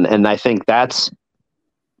opinion. And I think that's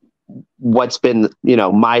what's been,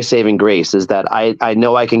 my saving grace, is that I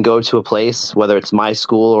know I can go to a place, whether it's my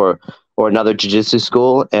school or another jiu-jitsu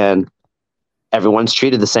school, and everyone's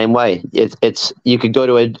treated the same way. It's you could go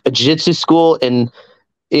to a jiu-jitsu school in,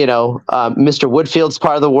 Mr. Woodfield's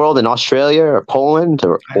part of the world in Australia or Poland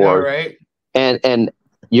or right. And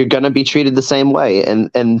you're going to be treated the same way.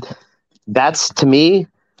 And that's, to me,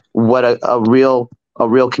 what a real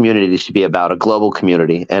community should be about, a global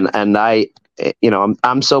community. And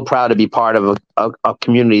I'm so proud to be part of a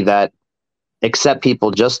community that accept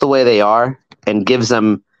people just the way they are and gives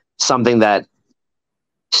them something that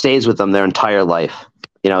stays with them their entire life.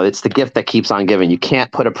 It's the gift that keeps on giving. You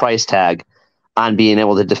can't put a price tag on being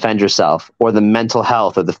able to defend yourself, or the mental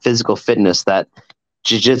health or the physical fitness that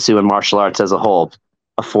jiu-jitsu and martial arts as a whole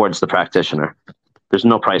affords the practitioner. There's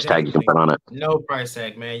no price tag you can put on it. No price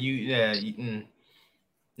tag, man.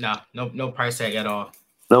 No price tag at all.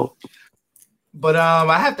 No. But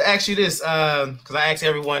I have to ask you this, because I ask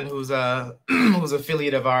everyone who's who's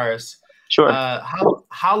affiliate of ours. Sure.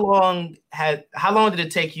 How long did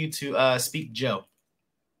it take you to speak Joe?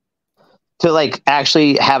 To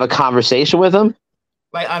actually have a conversation with him?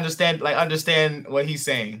 Understand what he's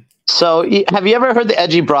saying. So have you ever heard the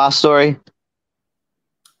Edgy Bra story?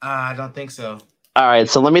 I don't think so. All right,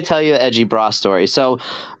 so let me tell you the Edgy Bra story. So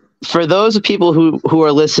for those people who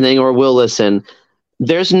are listening or will listen,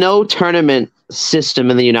 there's no tournament system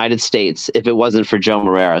in the United States if it wasn't for Joe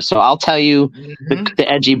Moreira. So I'll tell you the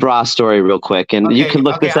Edgy Bra story real quick, and you can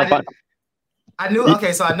look this up.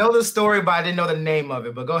 So I know the story, but I didn't know the name of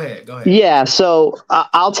it. But go ahead. Yeah, so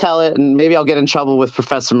I'll tell it, and maybe I'll get in trouble with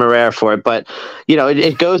Professor Moreira for it. But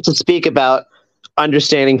it goes to speak about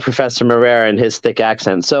understanding Professor Moreira and his thick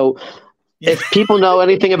accent. So if people know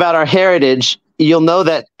anything about our heritage, you'll know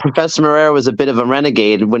that Professor Moreira was a bit of a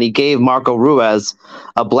renegade when he gave Marco Ruiz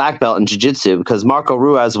a black belt in jiu-jitsu, because Marco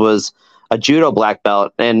Ruiz was a judo black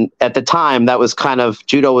belt. And at the time,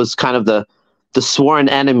 judo was kind of the sworn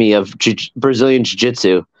enemy of Brazilian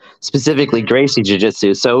jiu-jitsu, specifically Gracie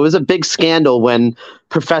jiu-jitsu. So it was a big scandal when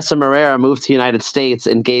Professor Moreira moved to the United States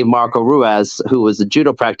and gave Marco Ruiz, who was a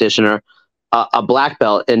judo practitioner, a black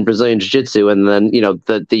belt in Brazilian jiu-jitsu. And then,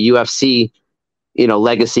 the UFC,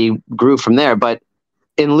 legacy grew from there. But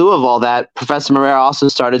in lieu of all that, Professor Moreira also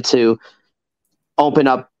started to open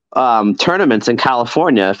up tournaments in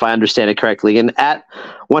California, if I understand it correctly. And at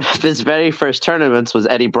one of his very first tournaments was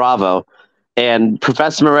Eddie Bravo. And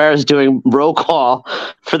Professor Moreira is doing roll call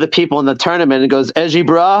for the people in the tournament and goes, Edgy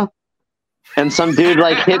Bra. And some dude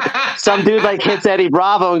hits Eddie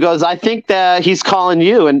Bravo and goes, I think that he's calling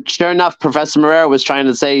you. And sure enough, Professor Moreira was trying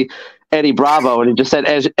to say Eddie Bravo, and he just said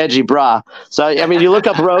edgy bra. So I mean, you look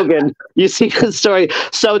up Rogan, you see the story.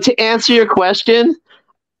 So to answer your question,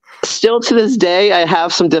 still to this day, I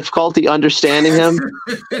have some difficulty understanding him,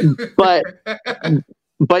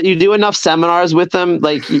 but you do enough seminars with him,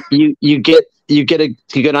 like you get a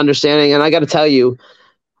good understanding. And I got to tell you,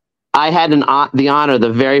 I had the honor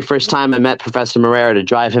the very first time I met Professor Moreira to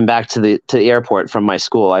drive him back to the airport from my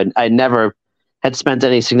school. I never had spent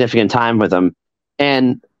any significant time with him,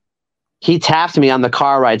 and he tapped me on the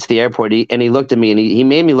car ride to the airport. And he looked at me and he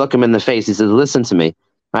made me look him in the face. He said, "Listen to me."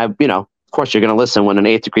 Of course, you're going to listen when an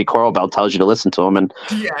 8th degree coral belt tells you to listen to him. And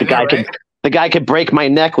the guy could break my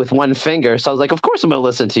neck with one finger. So I was like, of course I'm going to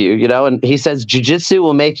listen to you, And he says, jiu-jitsu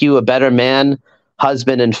will make you a better man,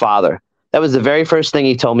 husband, and father. That was the very first thing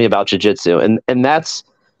he told me about jiu-jitsu. And that's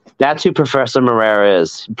who Professor Moreira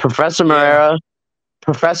is. Professor Moreira,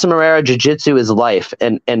 jiu-jitsu is life.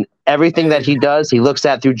 And everything that he does, he looks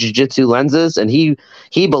at through jiu-jitsu lenses, and he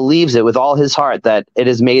believes it with all his heart that it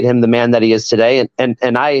has made him the man that he is today. And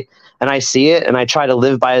I see it, and I try to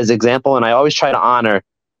live by his example, and I always try to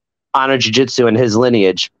honor jiu-jitsu and his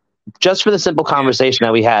lineage, just for the simple conversation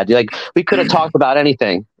that we had. Like, we could have talked about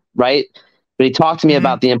anything, right? But he talked to me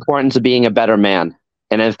about the importance of being a better man.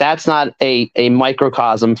 And if that's not a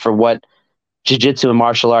microcosm for what jiu-jitsu and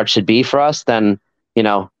martial arts should be for us, then,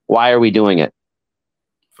 why are we doing it?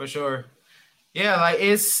 For sure. Yeah, like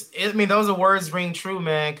I mean, those are words ring true,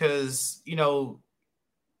 man, because,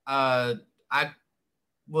 I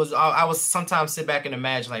was sometimes sit back and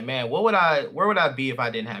imagine, like, man, where would I be if I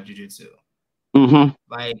didn't have jiu-jitsu? Mm-hmm.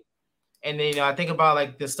 Like, and then, I think about,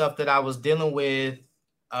 like, the stuff that I was dealing with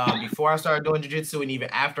before I started doing jiu-jitsu, and even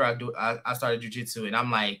after I started jiu-jitsu. And I'm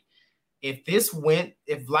like, if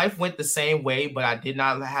life went the same way, but I did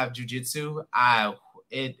not have jiu-jitsu,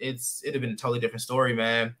 it'd have been a totally different story,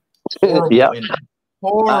 man.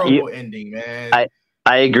 Horrible ending, man.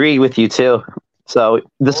 I agree with you too. So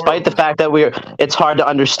despite the fact that it's hard to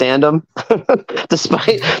understand them,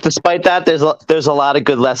 despite that, there's a lot of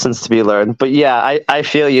good lessons to be learned. But yeah, I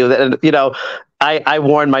feel you that, I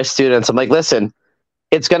warn my students, I'm like, listen,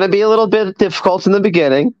 it's going to be a little bit difficult in the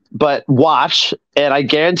beginning, but watch, and I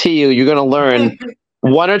guarantee you're going to learn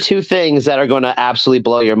one or two things that are going to absolutely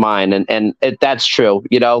blow your mind. And that's true.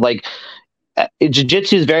 Like,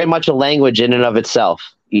 jiu-jitsu is very much a language in and of itself.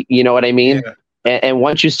 You know what I mean? Yeah. And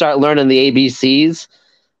once you start learning the ABCs,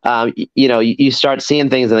 you start seeing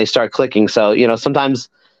things and they start clicking. So, sometimes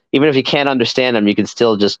even if you can't understand them, you can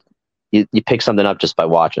still just, you pick something up just by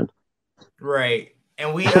watching. Right.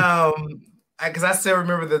 And we, because I still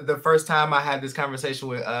remember the first time I had this conversation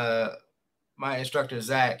with my instructor,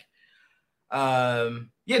 Zach.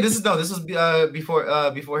 This was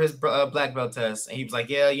before his black belt test, and he was like,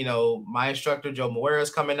 my instructor Joe Moreira is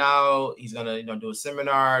coming out. He's gonna do a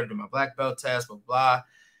seminar, do my black belt test, blah blah.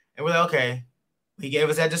 And we're like, okay. He gave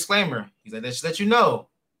us that disclaimer. He's like, let's let you know,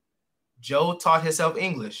 Joe taught himself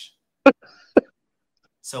English.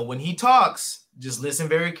 So when he talks, just listen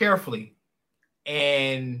very carefully.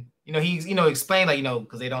 And he's explained, like,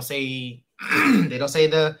 because they don't say they don't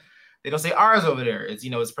say R's over there. It's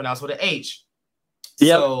it's pronounced with an H.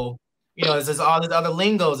 Yep. So, there's all these other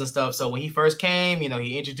lingos and stuff. So when he first came,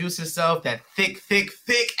 he introduced himself, that thick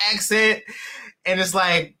accent. And it's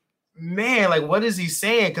like, man, like, what is he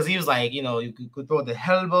saying? Because he was like, you could throw the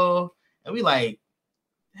elbow. And we like,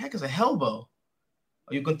 the heck is a elbow?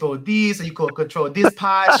 Or you can throw these, or you could control this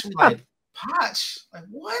potch. We like, potch? Like,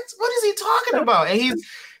 what? What is he talking about? And he's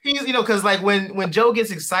because like when Joe gets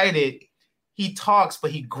excited, he talks,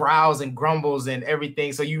 but he growls and grumbles and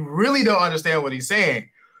everything. So you really don't understand what he's saying.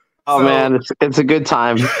 Oh, man, it's a good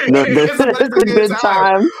time. It's a good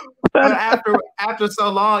time. But after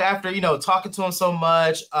so long, after, talking to him so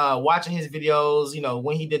much, watching his videos,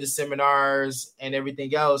 when he did the seminars and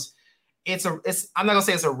everything else, I'm not gonna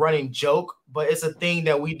say it's a running joke, but it's a thing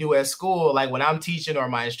that we do at school. Like when I'm teaching or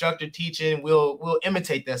my instructor teaching, we'll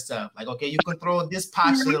imitate that stuff. Like, okay, you can throw this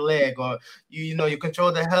potch to the leg, or you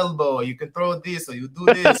control the elbow, or you can throw this, or you do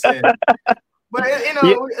this. But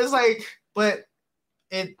it's like, but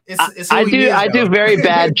I do very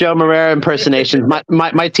bad Joe Moreira impersonations.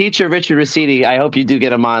 My teacher Richard Rossetti, I hope you do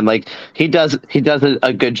get him on. Like he does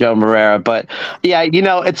a good Joe Moreira. But yeah,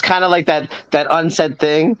 it's kind of like that unsaid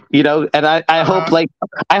thing, And I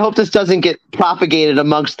hope this doesn't get propagated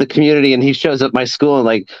amongst the community, and he shows up at my school and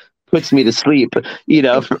like puts me to sleep,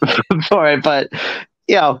 for it. But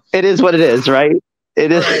it is what it is, right?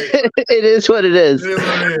 It is. Right. It is what it is. It is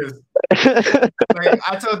what it is. Like,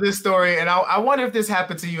 I told this story, and I wonder if this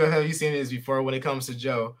happened to you, or have you seen this before when it comes to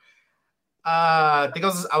Joe? I think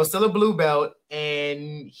I was still a blue belt,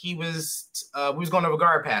 and we was going over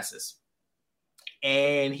guard passes.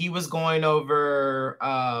 and he was going over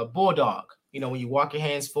bulldog. You know, when you walk your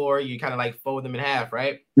hands forward, you kind of like fold them in half,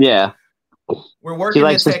 right? Yeah. We're working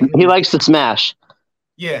the technique. He likes to smash.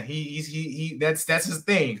 Yeah, he that's his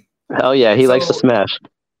thing. Oh yeah, he likes to smash.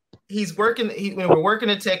 He's working. When we're working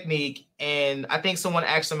a technique, and I think someone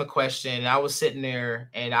asked him a question. And I was sitting there,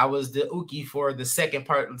 and I was the uke for the second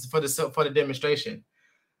part for the demonstration.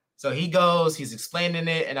 So he goes, he's explaining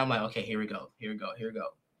it, and I'm like, okay, here we go.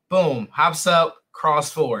 Boom, hops up, cross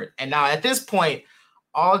forward, and now at this point,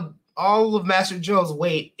 all of Master Joe's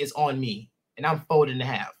weight is on me, and I'm folded in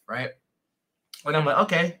half, right? And I'm like,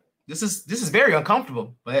 okay, this is very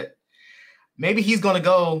uncomfortable, but maybe he's gonna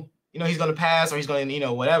go. You know, he's going to pass or he's going to, you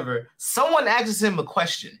know, whatever. Someone asks him a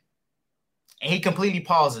question and he completely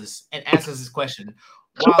pauses and answers his question.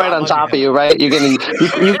 Right on top of you, right? You're getting,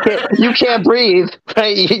 you can't breathe,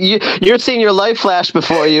 right? You're seeing your life flash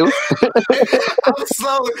before you.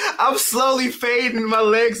 I'm slowly fading. My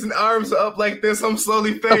legs and arms are up like this. I'm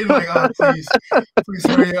slowly fading. Like, oh, please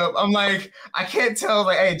hurry up. I'm like, I can't tell.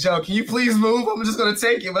 Like, hey, Joe, can you please move? I'm just gonna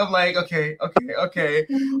take it. But I'm like, okay.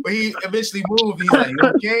 But he eventually moved. He's like,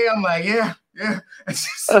 okay. I'm like, yeah.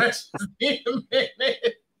 It's just me a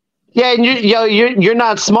minute. Yeah, and you're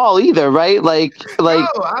not small either, right? Like no,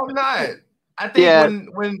 I'm not. I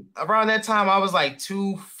think when around that time I was like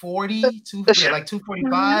 240, like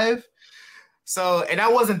 245. So, and I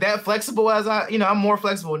wasn't that flexible as I'm more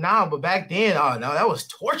flexible now, but back then, oh no, that was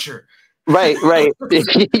torture. Right.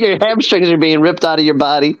 Your hamstrings are being ripped out of your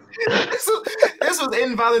body. This was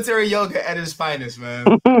involuntary yoga at its finest, man.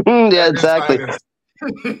 Yeah, exactly.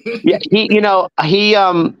 Yeah,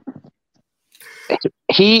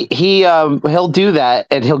 he'll do that,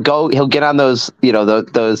 and he'll get on those,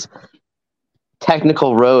 those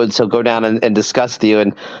technical roads. He'll go down and discuss with you,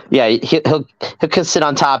 and yeah, he'll sit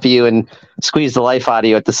on top of you and squeeze the life out of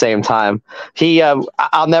you at the same time.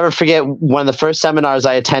 I'll never forget one of the first seminars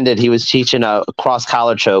I attended. He was teaching a cross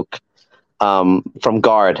collar choke from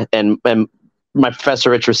guard, and my professor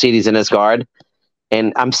Rich Rosides in his guard,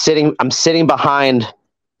 and I'm sitting behind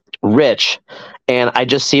Rich, and I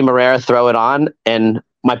just see Moreira throw it on, and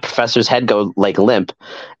my professor's head go like limp,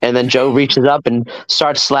 and then Joe reaches up and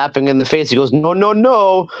starts slapping in the face. He goes, no,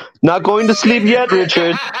 not going to sleep yet,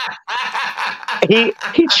 Richard. He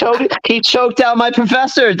choked out my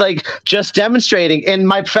professor, like just demonstrating, and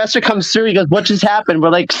my professor comes through. He goes, what just happened?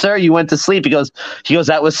 We're like, sir, you went to sleep. He goes,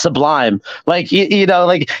 that was sublime. Like,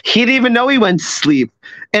 like he didn't even know he went to sleep.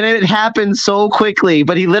 And it happened so quickly,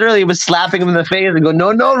 but he literally was slapping him in the face and go,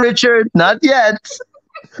 no, Richard, not yet.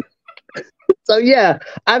 So yeah,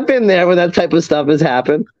 I've been there when that type of stuff has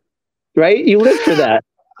happened, right? You live for that.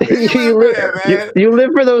 You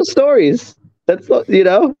live for those stories. That's,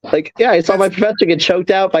 like, yeah, I saw my professor get choked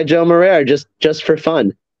out by Joe Moreira just for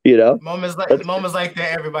fun, Moments like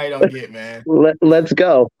that, everybody don't get, man. Let's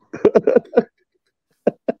go.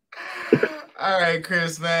 All right,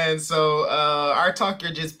 Chris, man. So our Talk Yo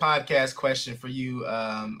Jits podcast question for you.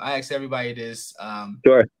 I asked everybody this.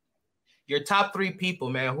 Sure. Your top 3 people,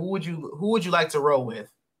 man. Who would you like to roll with?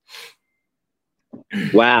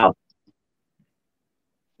 Wow.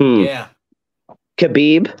 Yeah.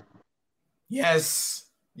 Khabib. Yes.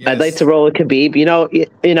 I'd like to roll with Khabib.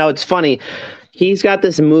 It's funny. He's got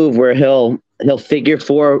this move where he'll figure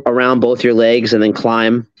 4 around both your legs and then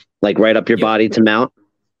climb like right up your body to mount.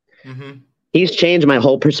 Mm-hmm. He's changed my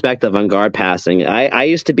whole perspective on guard passing. I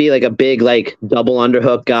used to be like a big like double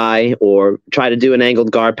underhook guy or try to do an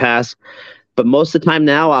angled guard pass. But most of the time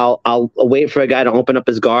now I'll wait for a guy to open up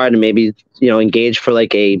his guard and maybe, engage for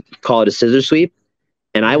like call it a scissor sweep.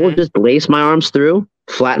 And I will just lace my arms through,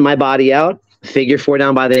 flatten my body out, figure 4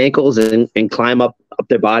 down by the ankles and climb up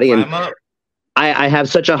their body. I have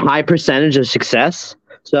such a high percentage of success.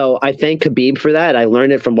 So I thank Khabib for that. I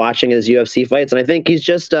learned it from watching his UFC fights. And I think he's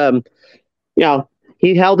just,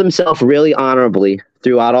 he held himself really honorably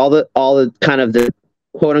throughout all the kind of the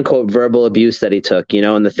quote unquote verbal abuse that he took,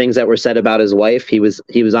 and the things that were said about his wife. He was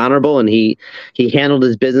honorable, and he handled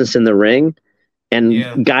his business in the ring.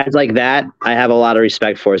 And guys like that, I have a lot of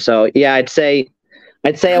respect for. So yeah, I'd say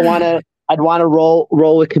I'd want to roll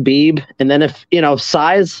with Khabib. And then if,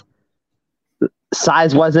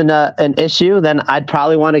 size wasn't an issue, then I'd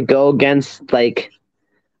probably want to go against like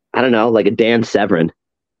a Dan Severn.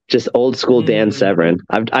 Just old school Dan Severn.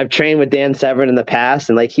 I've trained with Dan Severn in the past,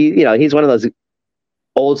 and like he's one of those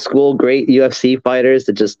old school great UFC fighters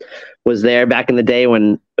that just was there back in the day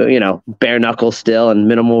when bare knuckles still and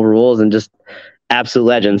minimal rules and just absolute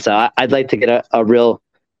legend. So I'd like to get a real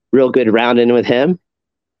good round in with him.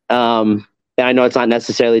 And I know it's not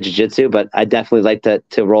necessarily jiu-jitsu, but I definitely like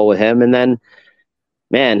to roll with him. And then,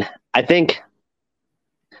 man, I think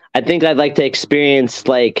I think I'd like to experience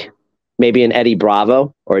like maybe an Eddie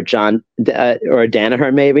Bravo or John or a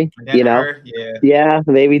Danaher, maybe. Danaher, Yeah,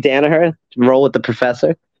 maybe Danaher, roll with the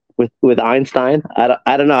professor with Einstein.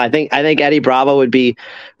 I don't know. I think Eddie Bravo would be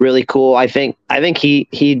really cool. I think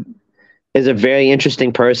he is a very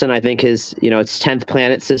interesting person. I think his, its 10th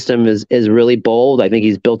planet system is really bold. I think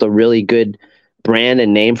he's built a really good brand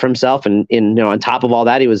and name for himself. And on top of all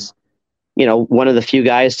that, he was, one of the few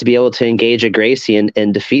guys to be able to engage a Gracie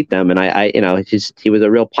and defeat them. And he was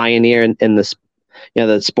a real pioneer in this,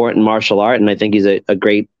 the sport and martial art. And I think he's a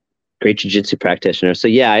great jiu-jitsu practitioner. So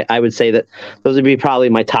yeah, I would say that those would be probably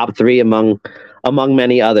my top 3 among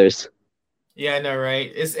many others. Yeah, I know,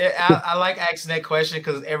 right? I like asking that question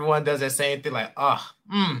because everyone does that same thing, like, what?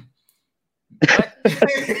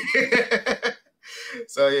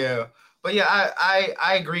 So yeah, but yeah,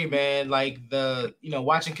 I agree, man. Like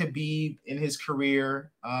watching Khabib in his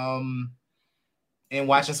career, and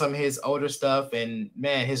watching some of his older stuff, and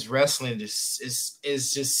man, his wrestling is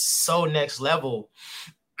just so next level.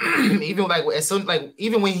 Even even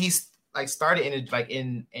when he's started in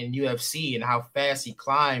UFC and how fast he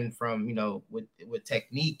climbed from with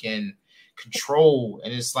technique and control,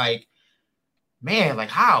 and it's like, man,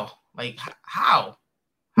 how can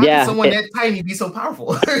someone that tiny be so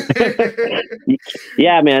powerful?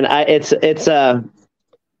 Yeah, man,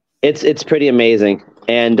 it's pretty amazing.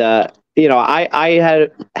 And I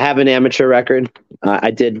have an amateur record. I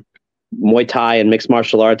did Muay Thai and mixed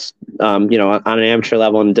martial arts, on an amateur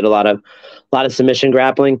level, and did a lot of submission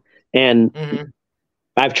grappling. And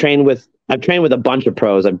I've trained with a bunch of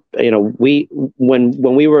pros. When we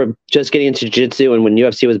were just getting into jiu-jitsu and when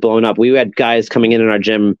UFC was blowing up, we had guys coming in our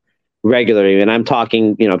gym regularly. And I'm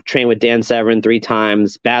talking, trained with Dan Severn 3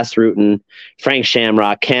 times, Bas Rutten, Frank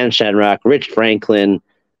Shamrock, Ken Shamrock, Rich Franklin.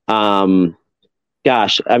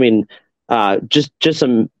 Just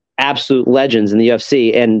some absolute legends in the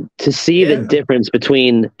UFC. And to see the difference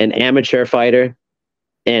between an amateur fighter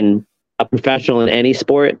and a professional in any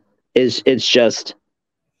sport it's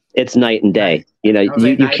night and day.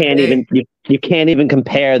 You can't even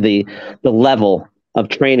compare the level of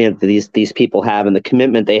training that these people have and the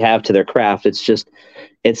commitment they have to their craft. It's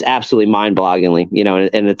absolutely mind-boggling,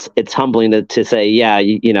 and it's humbling to say,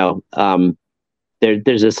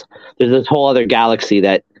 there's this whole other galaxy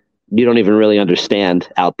that you don't even really understand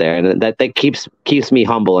out there, and that keeps me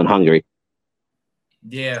humble and hungry.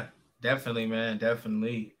 Yeah, definitely, man,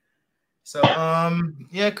 definitely. So,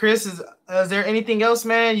 Chris, is there anything else,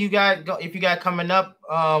 man, if you got coming up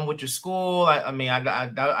with your school?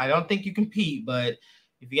 I don't think you compete, but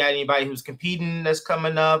if you got anybody who's competing that's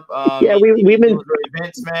coming up, we've been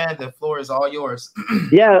events, man. The floor is all yours.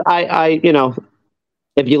 Yeah,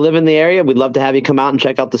 if you live in the area, we'd love to have you come out and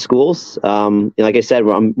check out the schools. Like I said,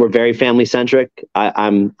 we're very family centric.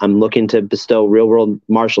 I'm looking to bestow real world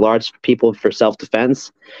martial arts for people for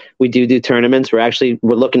self-defense. We do tournaments. We're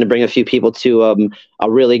looking to bring a few people to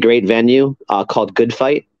a really great venue called Good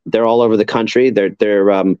Fight. They're all over the country. They're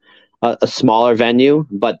a smaller venue,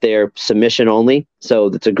 but they're submission only. So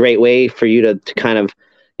it's a great way for you to kind of,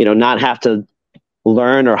 not have to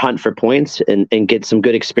learn or hunt for points and get some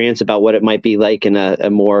good experience about what it might be like in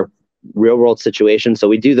a more real world situation. So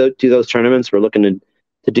we do those tournaments. We're looking to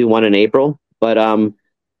do one in April, but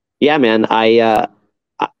yeah, man, I'm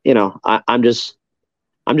just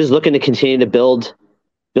looking to continue to build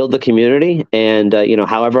the community, and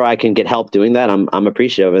however I can get help doing that, I'm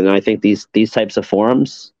appreciative. And I think these types of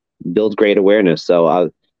forums build great awareness.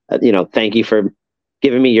 So thank you for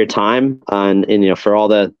giving me your time and for all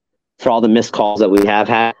the missed calls that we have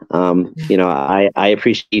had. I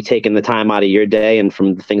appreciate you taking the time out of your day and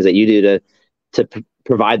from the things that you do to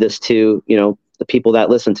provide this to, the people that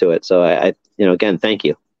listen to it. So I again, thank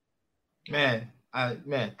you. Man,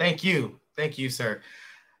 thank you. Thank you, sir.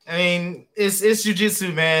 I mean, it's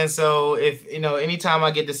jiu-jitsu, man. So if, anytime I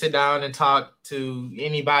get to sit down and talk to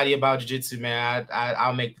anybody about jiu-jitsu, man,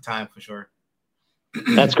 I'll make the time for sure.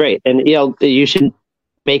 That's great. And, you should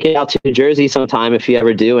make it out to New Jersey sometime if you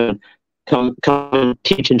ever do, and come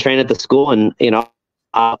teach and train at the school. And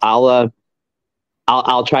I'll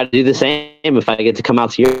try to do the same if I get to come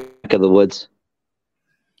out to your neck of the woods.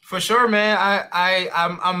 For sure, man.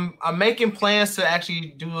 I'm making plans to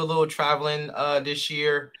actually do a little traveling this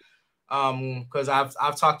year, because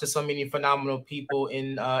I've talked to so many phenomenal people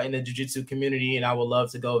in the jiu-jitsu community, and I would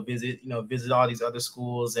love to go visit all these other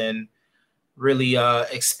schools and really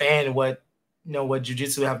expand what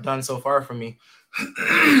jiu-jitsu have done so far for me.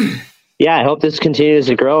 Yeah, I hope this continues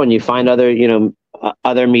to grow and you find other,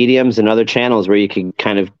 other mediums and other channels where you can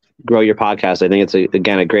kind of grow your podcast. I think it's a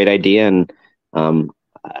great idea, and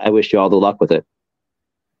I wish you all the luck with it.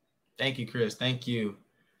 Thank you, Chris. Thank you.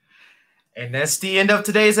 And that's the end of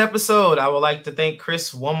today's episode. I would like to thank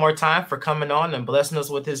Chris one more time for coming on and blessing us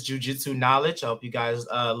with his jiu-jitsu knowledge. I hope you guys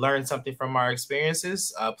learned something from our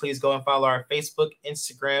experiences. Please go and follow our Facebook,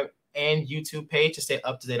 Instagram, and YouTube page to stay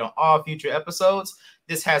up to date on all future episodes.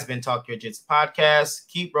 This has been Talk Yo Jits Podcast.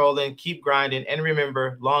 Keep rolling, keep grinding, and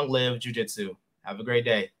remember, long live jiu-jitsu. Have a great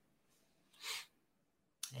day.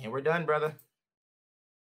 And we're done, brother.